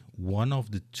releasing one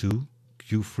of the two,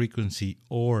 Q-Frequency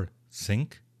or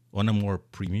Sync, on a more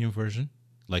premium version,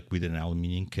 like with an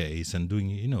aluminum case and doing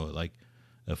like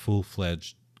a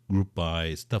full-fledged group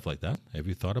buy, stuff like that? Have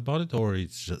you thought about it, or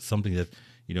it's just something that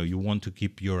you want to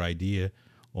keep your idea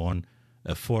on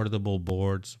affordable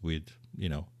boards with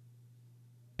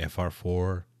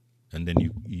FR4, and then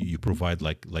you provide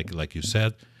like you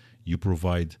said, you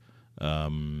provide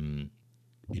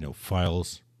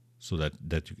files so that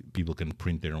people can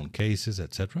print their own cases,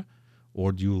 etc.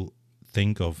 Or do you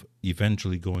think of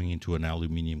eventually going into an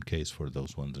aluminum case for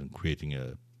those ones and creating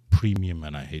a premium?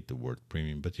 And I hate the word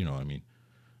premium, but I mean,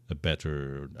 a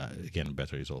better, again,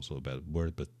 better is also a bad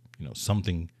word, but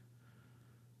something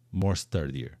more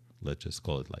sturdier. Let's just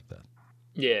call it like that.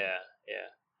 Yeah.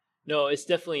 No, it's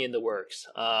definitely in the works.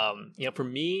 For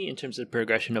me, in terms of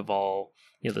progression of all,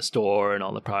 the store and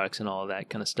all the products and all that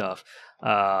kind of stuff,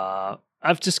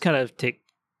 I've just kind of take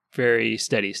very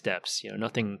steady steps.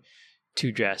 Nothing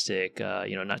too drastic.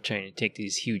 Not trying to take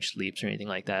these huge leaps or anything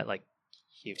like that. Like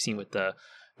you've seen with the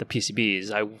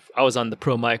PCBs, I was on the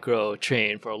Pro Micro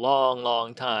train for a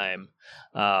long time,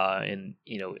 and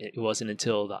it wasn't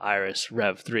until the Iris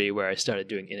Rev 3 where I started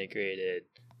doing integrated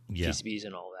PCBs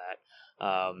and all that.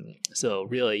 So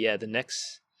really, the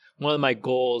next one of my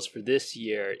goals for this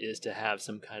year is to have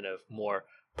some kind of more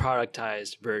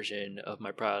productized version of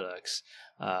my products,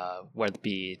 whether it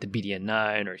be the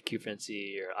BDN9 or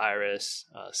Q-Frequency or Iris,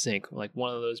 Sync, like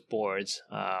one of those boards.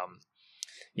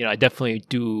 I definitely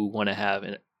do want to have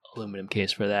an aluminum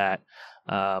case for that.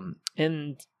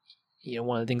 And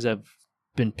one of the things I've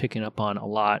been picking up on a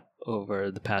lot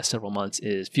over the past several months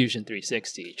is Fusion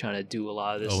 360, trying to do a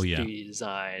lot of this 3D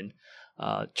design,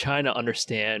 trying to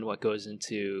understand what goes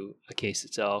into a case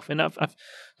itself. And I've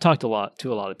talked to a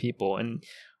lot of people, and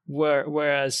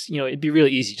whereas it'd be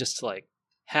really easy just to like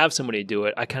have somebody do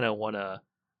it, I kind of want to.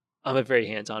 I'm a very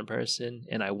hands-on person,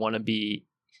 and I want to be,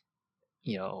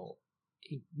 I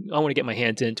want to get my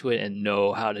hands into it and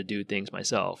know how to do things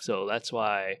myself. So that's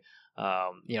why,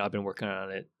 I've been working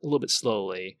on it a little bit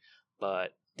slowly,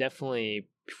 but definitely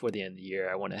before the end of the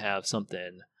year, I want to have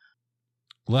something.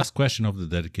 Last question of the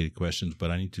dedicated questions,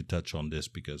 but I need to touch on this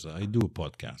because I do a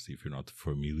podcast. If you're not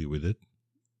familiar with it,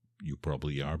 you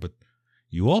probably are, but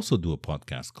you also do a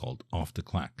podcast called Off the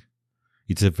Clack.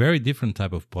 It's a very different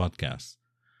type of podcast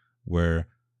where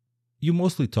you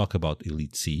mostly talk about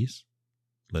Elite Cs.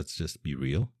 Let's just be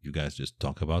real. You guys just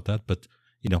talk about that. But,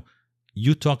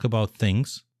 you talk about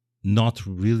things not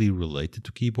really related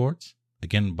to keyboards.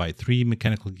 Again, by three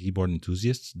mechanical keyboard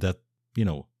enthusiasts that,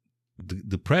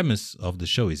 the premise of the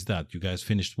show is that you guys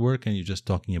finished work and you're just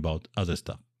talking about other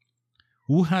stuff.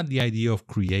 Who had the idea of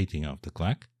creating Off the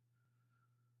Clack?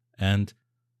 And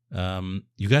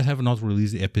you guys have not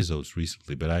released the episodes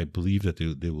recently, but I believe that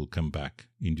they will come back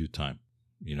in due time.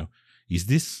 Is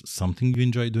this something you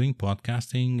enjoy doing,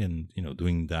 podcasting and,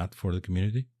 doing that for the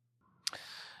community?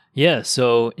 Yeah,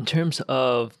 so in terms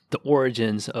of the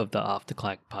origins of the Off the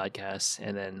Clack podcast,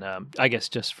 and then I guess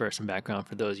just for some background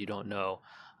for those you don't know,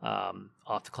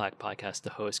 Off the Clack podcast, the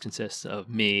host consists of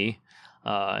me,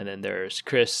 and then there's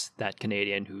Chris, that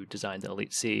Canadian who designed the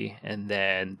Elite C, and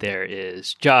then there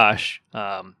is Josh,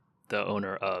 the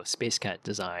owner of Space Cat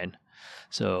Design.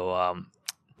 So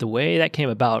the way that came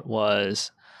about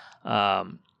was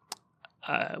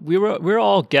we were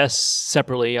all guests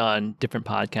separately on different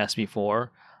podcasts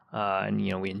before.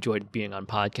 And we enjoyed being on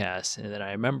podcasts. And then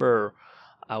I remember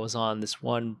I was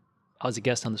a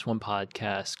guest on this one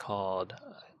podcast called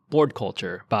Board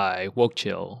Culture by Woke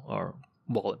Chill, or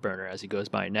Wallet Burner as he goes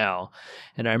by now.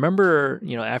 And I remember,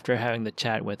 after having the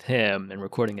chat with him and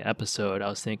recording the episode, I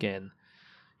was thinking,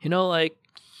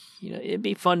 it'd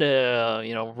be fun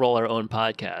to, roll our own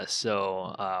podcast.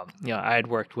 So, I had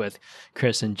worked with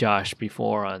Chris and Josh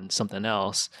before on something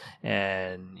else.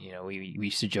 And, we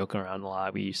used to joke around a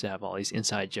lot. We used to have all these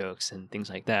inside jokes and things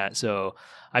like that. So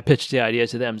I pitched the idea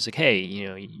to them. It's like, hey,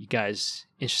 you guys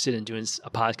interested in doing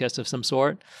a podcast of some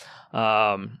sort?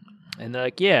 And they're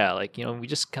like, yeah, we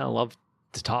just kind of love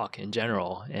to talk in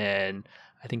general. And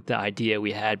I think the idea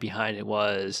we had behind it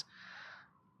was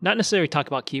not necessarily talk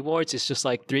about keyboards. It's just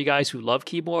like three guys who love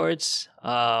keyboards,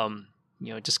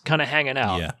 just kind of hanging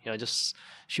out, just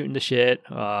shooting the shit,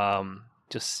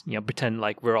 just, pretend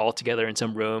like we're all together in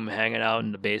some room, hanging out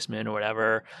in the basement or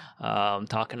whatever,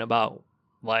 talking about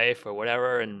life or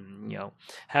whatever, and,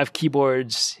 have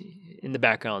keyboards in the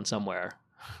background somewhere.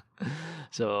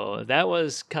 So that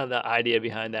was kind of the idea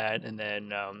behind that. And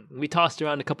then we tossed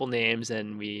around a couple names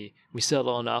and we settled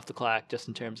on Off the Clack just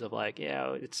in terms of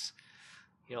it's,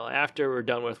 after we're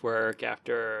done with work,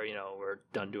 after, we're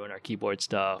done doing our keyboard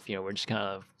stuff, we're just kind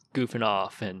of goofing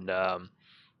off and,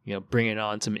 bringing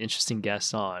on some interesting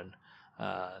guests on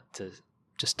to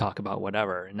just talk about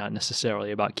whatever, not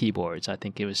necessarily about keyboards. I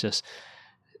think it was just,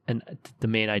 and the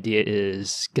main idea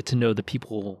is get to know the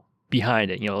people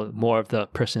behind it, more of the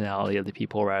personality of the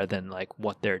people rather than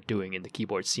what they're doing in the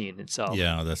keyboard scene itself.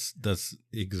 Yeah, that's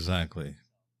exactly.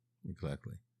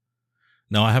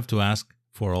 Now I have to ask,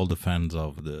 for all the fans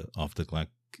of the Off the Clack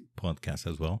podcast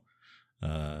as well,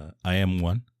 I am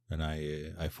one, and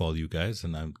I follow you guys,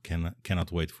 and I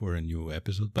cannot wait for a new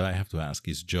episode. But I have to ask: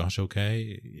 is Josh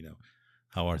okay?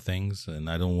 How are things? And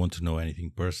I don't want to know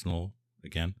anything personal.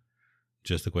 Again,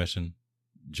 just a question: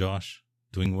 Josh,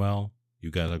 doing well?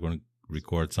 You guys are going to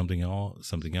record something else?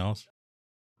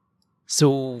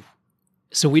 So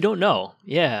we don't know.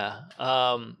 Yeah,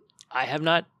 I have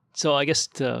not. So I guess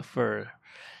for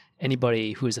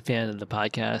anybody who is a fan of the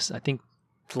podcast, I think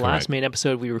the last main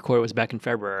episode we recorded was back in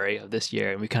February of this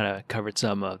year, and we kind of covered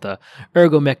some of the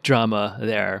ergomech drama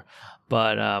there.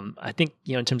 But I think,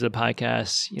 in terms of the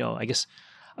podcast, I guess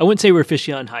I wouldn't say we're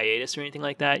officially on hiatus or anything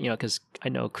like that, because I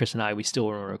know Chris and we still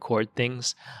want to record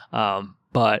things.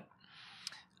 But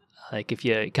if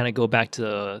you kind of go back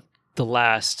to the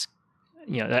last,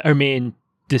 our main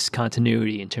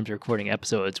discontinuity in terms of recording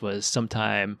episodes was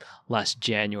sometime last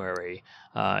January.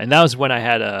 And that was when I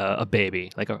had a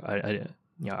baby,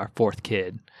 our fourth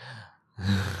kid.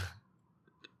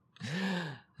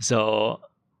 So,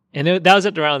 and that was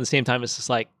at around the same time. It's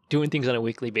just doing things on a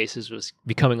weekly basis was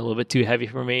becoming a little bit too heavy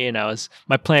for me. And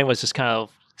my plan was just kind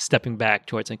of stepping back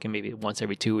towards maybe once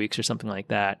every 2 weeks or something like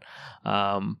that.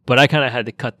 But I kind of had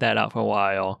to cut that out for a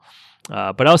while.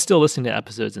 But I was still listening to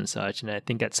episodes and such. And I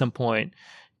think at some point,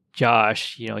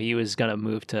 Josh, he was going to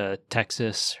move to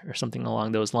Texas or something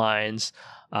along those lines.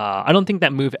 I don't think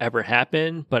that move ever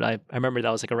happened, but I remember that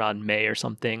was around May or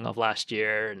something of last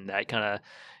year, and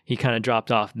he kind of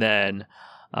dropped off then.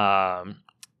 And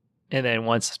then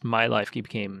once my life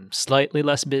became slightly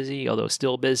less busy, although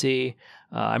still busy,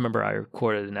 I remember I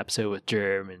recorded an episode with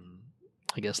Jerm in,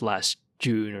 I guess, last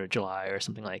June or July or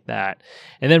something like that.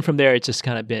 And then from there, it's just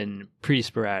kind of been pretty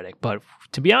sporadic. But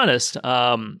to be honest,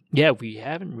 we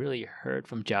haven't really heard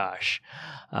from Josh.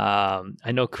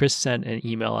 I know Chris sent an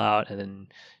email out, and then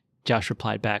Josh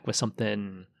replied back with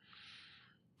something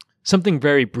something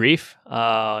very brief.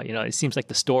 It seems like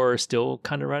the store is still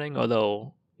kind of running,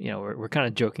 although we're kind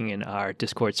of joking in our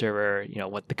Discord server,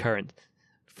 what the current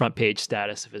front page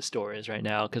status of his store is right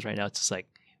now, because right now it's just like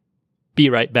be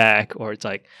right back, or it's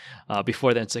like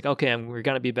before then it's like, okay, we're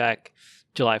gonna be back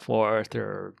July 4th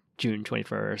or June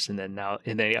 21st, and then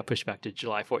it got pushed back to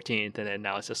July 14th, and then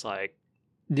now it's just like,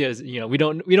 we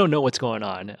don't know what's going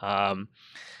on.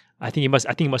 I think he must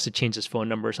have changed his phone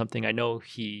number or something. I know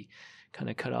he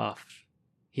kind of cut off.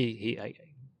 He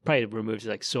probably removed his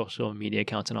like social media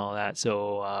accounts and all that.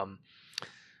 So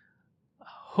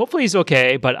hopefully he's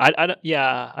okay. But I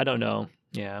don't know.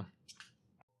 Yeah.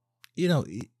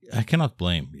 I cannot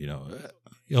blame.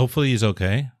 Hopefully he's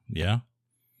okay. Yeah.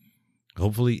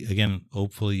 Hopefully,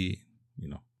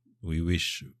 we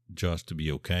wish Josh to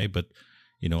be okay. But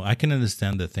I can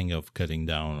understand the thing of cutting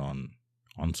down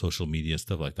on social media,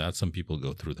 stuff like that. Some people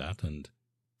go through that, and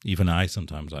even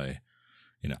sometimes I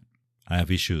have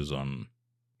issues on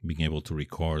being able to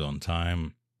record on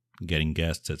time, getting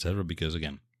guests, etc. Because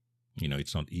again,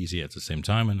 it's not easy at the same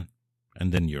time,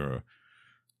 and then your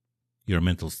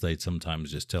mental state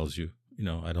sometimes just tells you,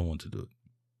 I don't want to do it.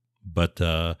 But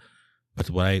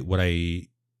what I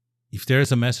if there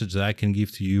is a message that I can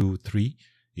give to you three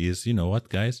is, what,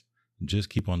 guys, just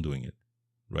keep on doing it.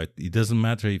 Right? It doesn't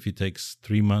matter if it takes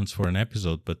 3 months for an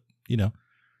episode, but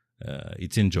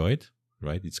it's enjoyed,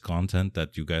 right? It's content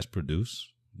that you guys produce.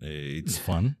 It's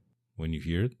fun when you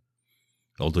hear it.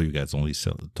 Although you guys only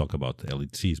talk about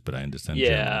LECs, but I understand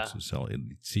Germans who sell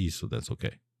LECs, so that's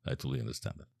okay. I totally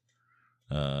understand that.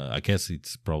 I guess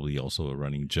it's probably also a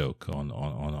running joke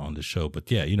on the show, but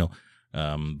yeah,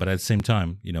 but at the same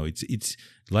time, it's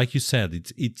like you said,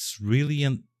 it's really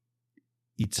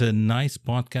it's a nice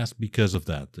podcast because of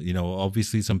that.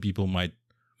 Obviously some people might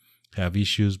have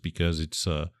issues because it's,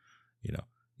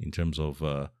 in terms of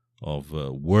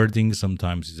wording,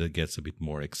 sometimes it gets a bit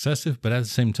more excessive, but at the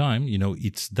same time,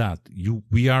 it's that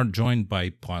we are joined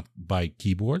by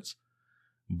keyboards,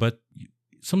 but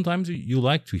sometimes you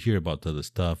like to hear about other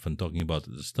stuff and talking about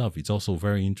other stuff. It's also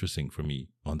very interesting for me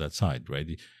on that side,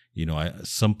 right?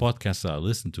 Some podcasts that I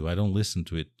listen to, I don't listen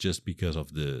to it just because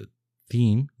of the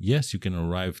theme. Yes, you can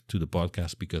arrive to the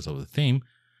podcast because of the theme,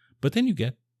 but then you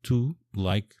get to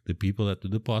like the people that do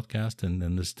the podcast and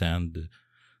understand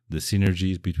the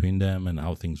synergies between them and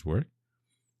how things work.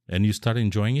 And you start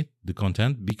enjoying the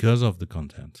content because of the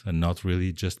content and not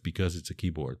really just because it's a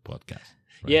keyboard podcast.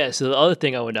 Right? Yeah. So the other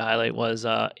thing I wanted to highlight was,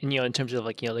 in terms of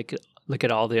look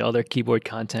at all the other keyboard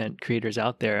content creators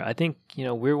out there. I think,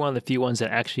 we're one of the few ones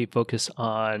that actually focus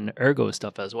on ergo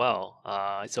stuff as well.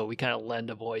 So we kind of lend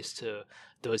a voice to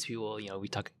those people. We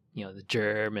talk, the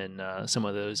Germ and some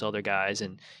of those other guys.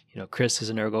 And, Chris is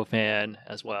an ergo fan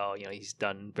as well. He's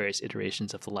done various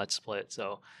iterations of the Let's Split.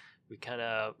 So we're kind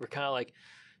of like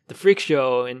the freak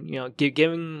show and,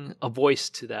 giving a voice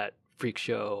to that freak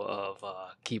show of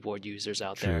keyboard users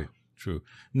out there. True.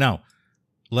 Now,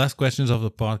 last questions of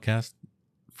the podcast.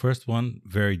 First one,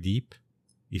 very deep.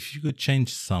 If you could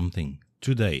change something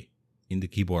today in the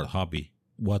keyboard hobby,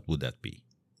 what would that be?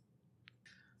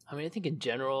 I think in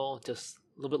general, just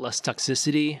a little bit less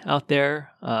toxicity out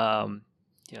there. As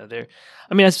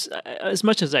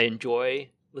much as I enjoy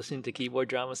listening to keyboard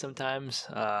drama sometimes,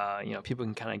 people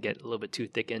can kind of get a little bit too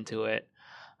thick into it.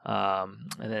 And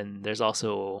then there's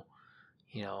also,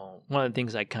 one of the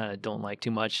things I kind of don't like too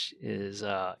much is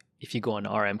if you go on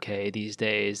RMK these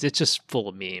days, it's just full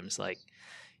of memes. Like,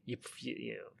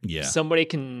 somebody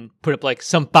can put up like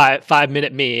some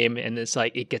 5-minute meme, and it's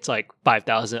like it gets like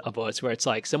 5,000 upvotes. Where it's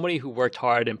like somebody who worked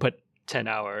hard and put 10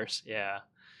 hours. Yeah,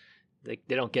 they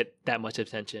don't get that much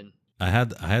attention. I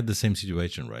had the same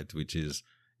situation, right? Which is,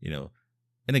 and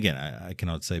again, I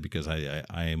cannot say because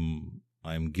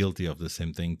I'm guilty of the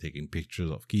same thing, taking pictures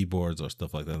of keyboards or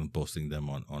stuff like that and posting them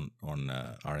on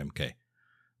RMK.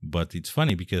 But it's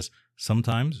funny because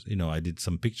sometimes, I did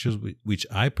some pictures which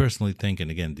I personally think,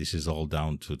 and again, this is all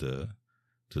down to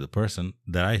the person,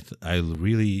 that I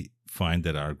really find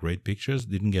that are great pictures,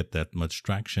 didn't get that much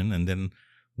traction. And then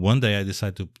one day I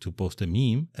decided to post a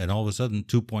meme, and all of a sudden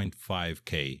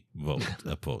 2.5K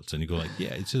votes. And you go like,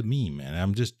 yeah, it's a meme, and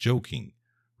I'm just joking,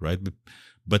 right?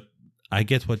 But I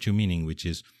get what you're meaning, which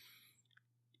is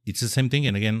it's the same thing.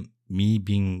 And again, me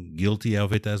being guilty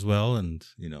of it as well. And,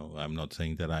 I'm not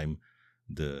saying that I'm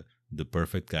the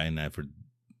perfect guy and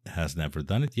has never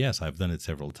done it. Yes, I've done it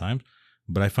several times.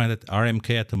 But I find that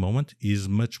RMK at the moment is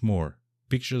much more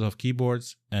pictures of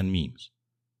keyboards and memes.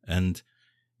 And,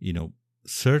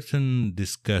 certain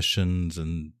discussions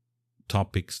and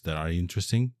topics that are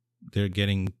interesting, they're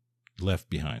getting left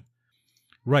behind.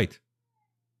 Right.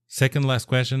 Second last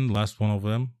question, last one of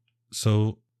them.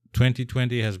 So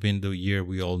 2020 has been the year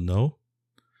we all know.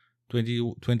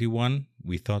 2021,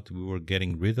 we thought we were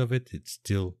getting rid of it. It's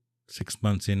still 6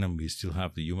 months in and we still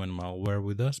have the human malware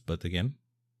with us. But again,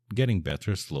 getting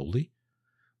better slowly.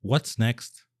 What's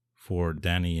next for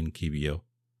Danny and Kibio?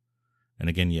 And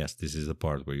again, yes, this is the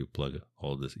part where you plug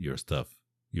all this your stuff.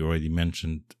 You already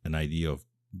mentioned an idea of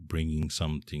bringing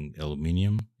something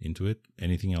aluminium into it.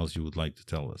 Anything else you would like to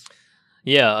tell us?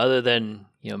 Yeah, other than,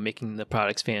 making the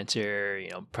products fancier,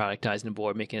 productizing the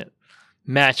board, making it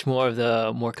match more of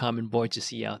the more common boards you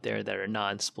see out there that are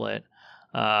non-split.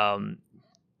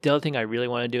 The other thing I really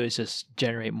want to do is just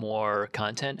generate more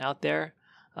content out there.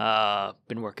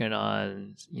 Been working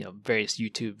on, various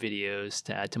YouTube videos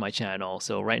to add to my channel.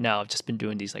 So right now I've just been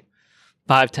doing these like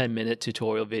 5-10 minute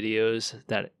tutorial videos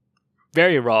that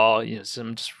very raw. So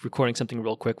I'm just recording something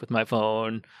real quick with my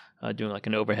phone, doing like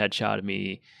an overhead shot of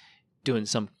me doing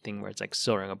something where it's like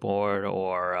soldering a board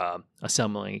or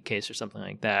assembling a case or something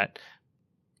like that.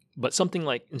 But something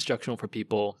like instructional for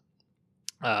people.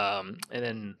 And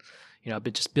then, I've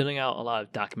been just building out a lot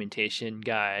of documentation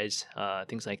guides,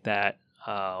 things like that.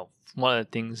 One of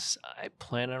the things I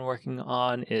plan on working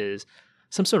on is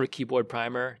some sort of keyboard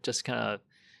primer, just kind of,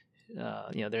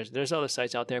 there's other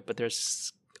sites out there, but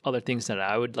there's other things that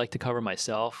I would like to cover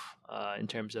myself in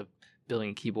terms of building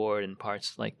a keyboard and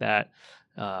parts like that.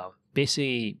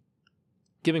 Basically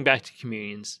giving back to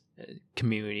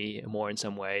community more in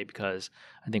some way, because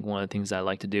I think one of the things I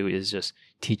like to do is just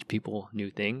teach people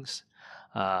new things.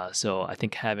 So I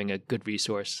think having a good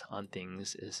resource on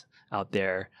things is out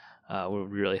there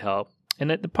would really help. And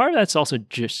the part of that's also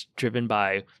just driven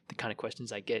by the kind of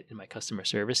questions I get in my customer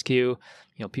service queue.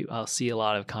 I'll see a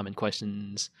lot of common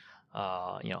questions,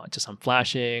 just on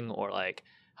flashing or like,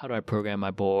 how do I program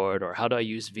my board, or how do I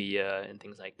use VIA and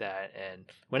things like that. And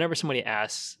whenever somebody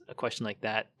asks a question like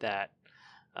that,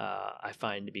 I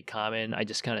find to be common, I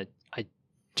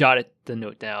jotted the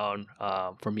note down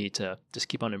for me to just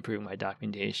keep on improving my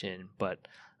documentation. But,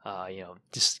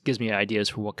 just gives me ideas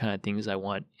for what kind of things I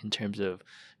want in terms of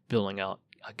building out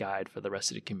a guide for the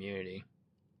rest of the community.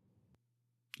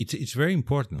 It's very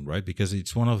important, right? Because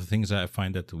it's one of the things I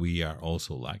find that we are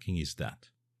also lacking is that.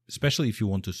 Especially if you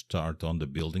want to start on the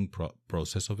building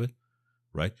process of it,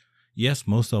 right? Yes,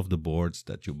 most of the boards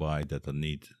that you buy that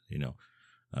need,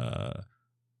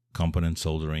 component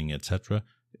soldering, etc.,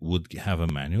 would have a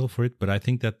manual for it. But I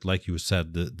think that, like you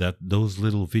said, that those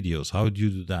little videos, how do you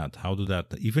do that? How do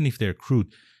that? Even if they're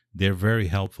crude, they're very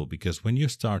helpful, because when you're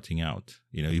starting out,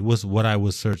 it was what I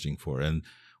was searching for. And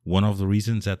one of the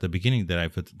reasons at the beginning that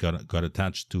I've got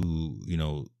attached to,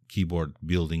 keyboard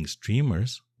building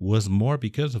streamers was more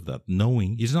because of that.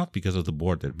 Knowing it's not because of the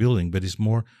board they're building, but it's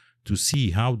more to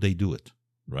see how they do it,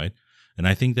 right? And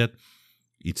I think that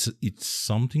it's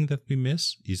something that we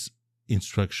miss is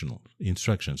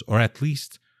instructions, or at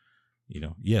least,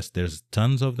 yes, there's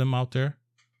tons of them out there,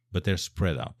 but they're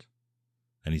spread out,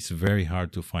 and it's very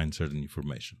hard to find certain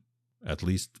information. At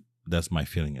least that's my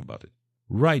feeling about it.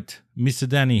 Right, Mr.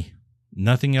 Danny.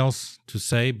 Nothing else to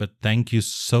say, but thank you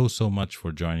so much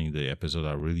for joining the episode.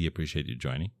 I really appreciate you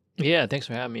joining. Yeah, thanks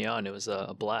for having me on. It was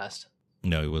a blast.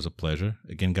 No, it was a pleasure.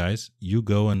 Again, guys, you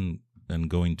go and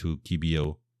go into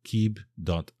Kibio,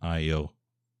 keeb.io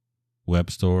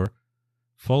web store.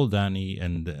 Follow Danny,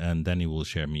 and Danny will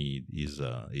share me his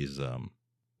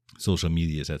social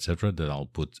medias, etc., that I'll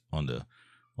put on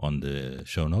the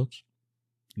show notes.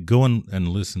 Go and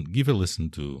listen, give a listen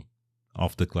to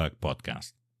Off the Clock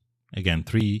podcast. Again,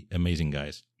 3 amazing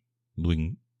guys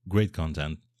doing great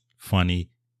content, funny,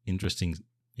 interesting,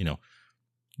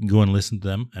 go and listen to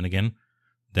them. And again,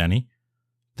 Danny,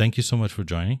 thank you so much for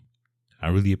joining. I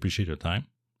really appreciate your time.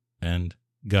 And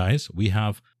guys, we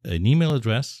have an email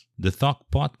address,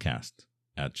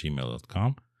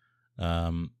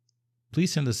 thethoughtpodcast@gmail.com.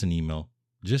 Please send us an email.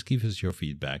 Just give us your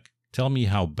feedback. Tell me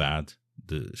how bad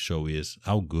the show is,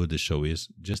 how good the show is.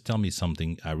 Just tell me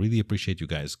something. I really appreciate you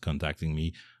guys contacting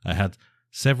me. I had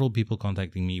several people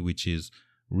contacting me, which is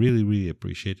really, really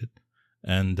appreciated.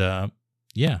 And I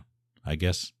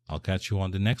guess I'll catch you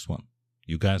on the next one.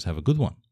 You guys have a good one.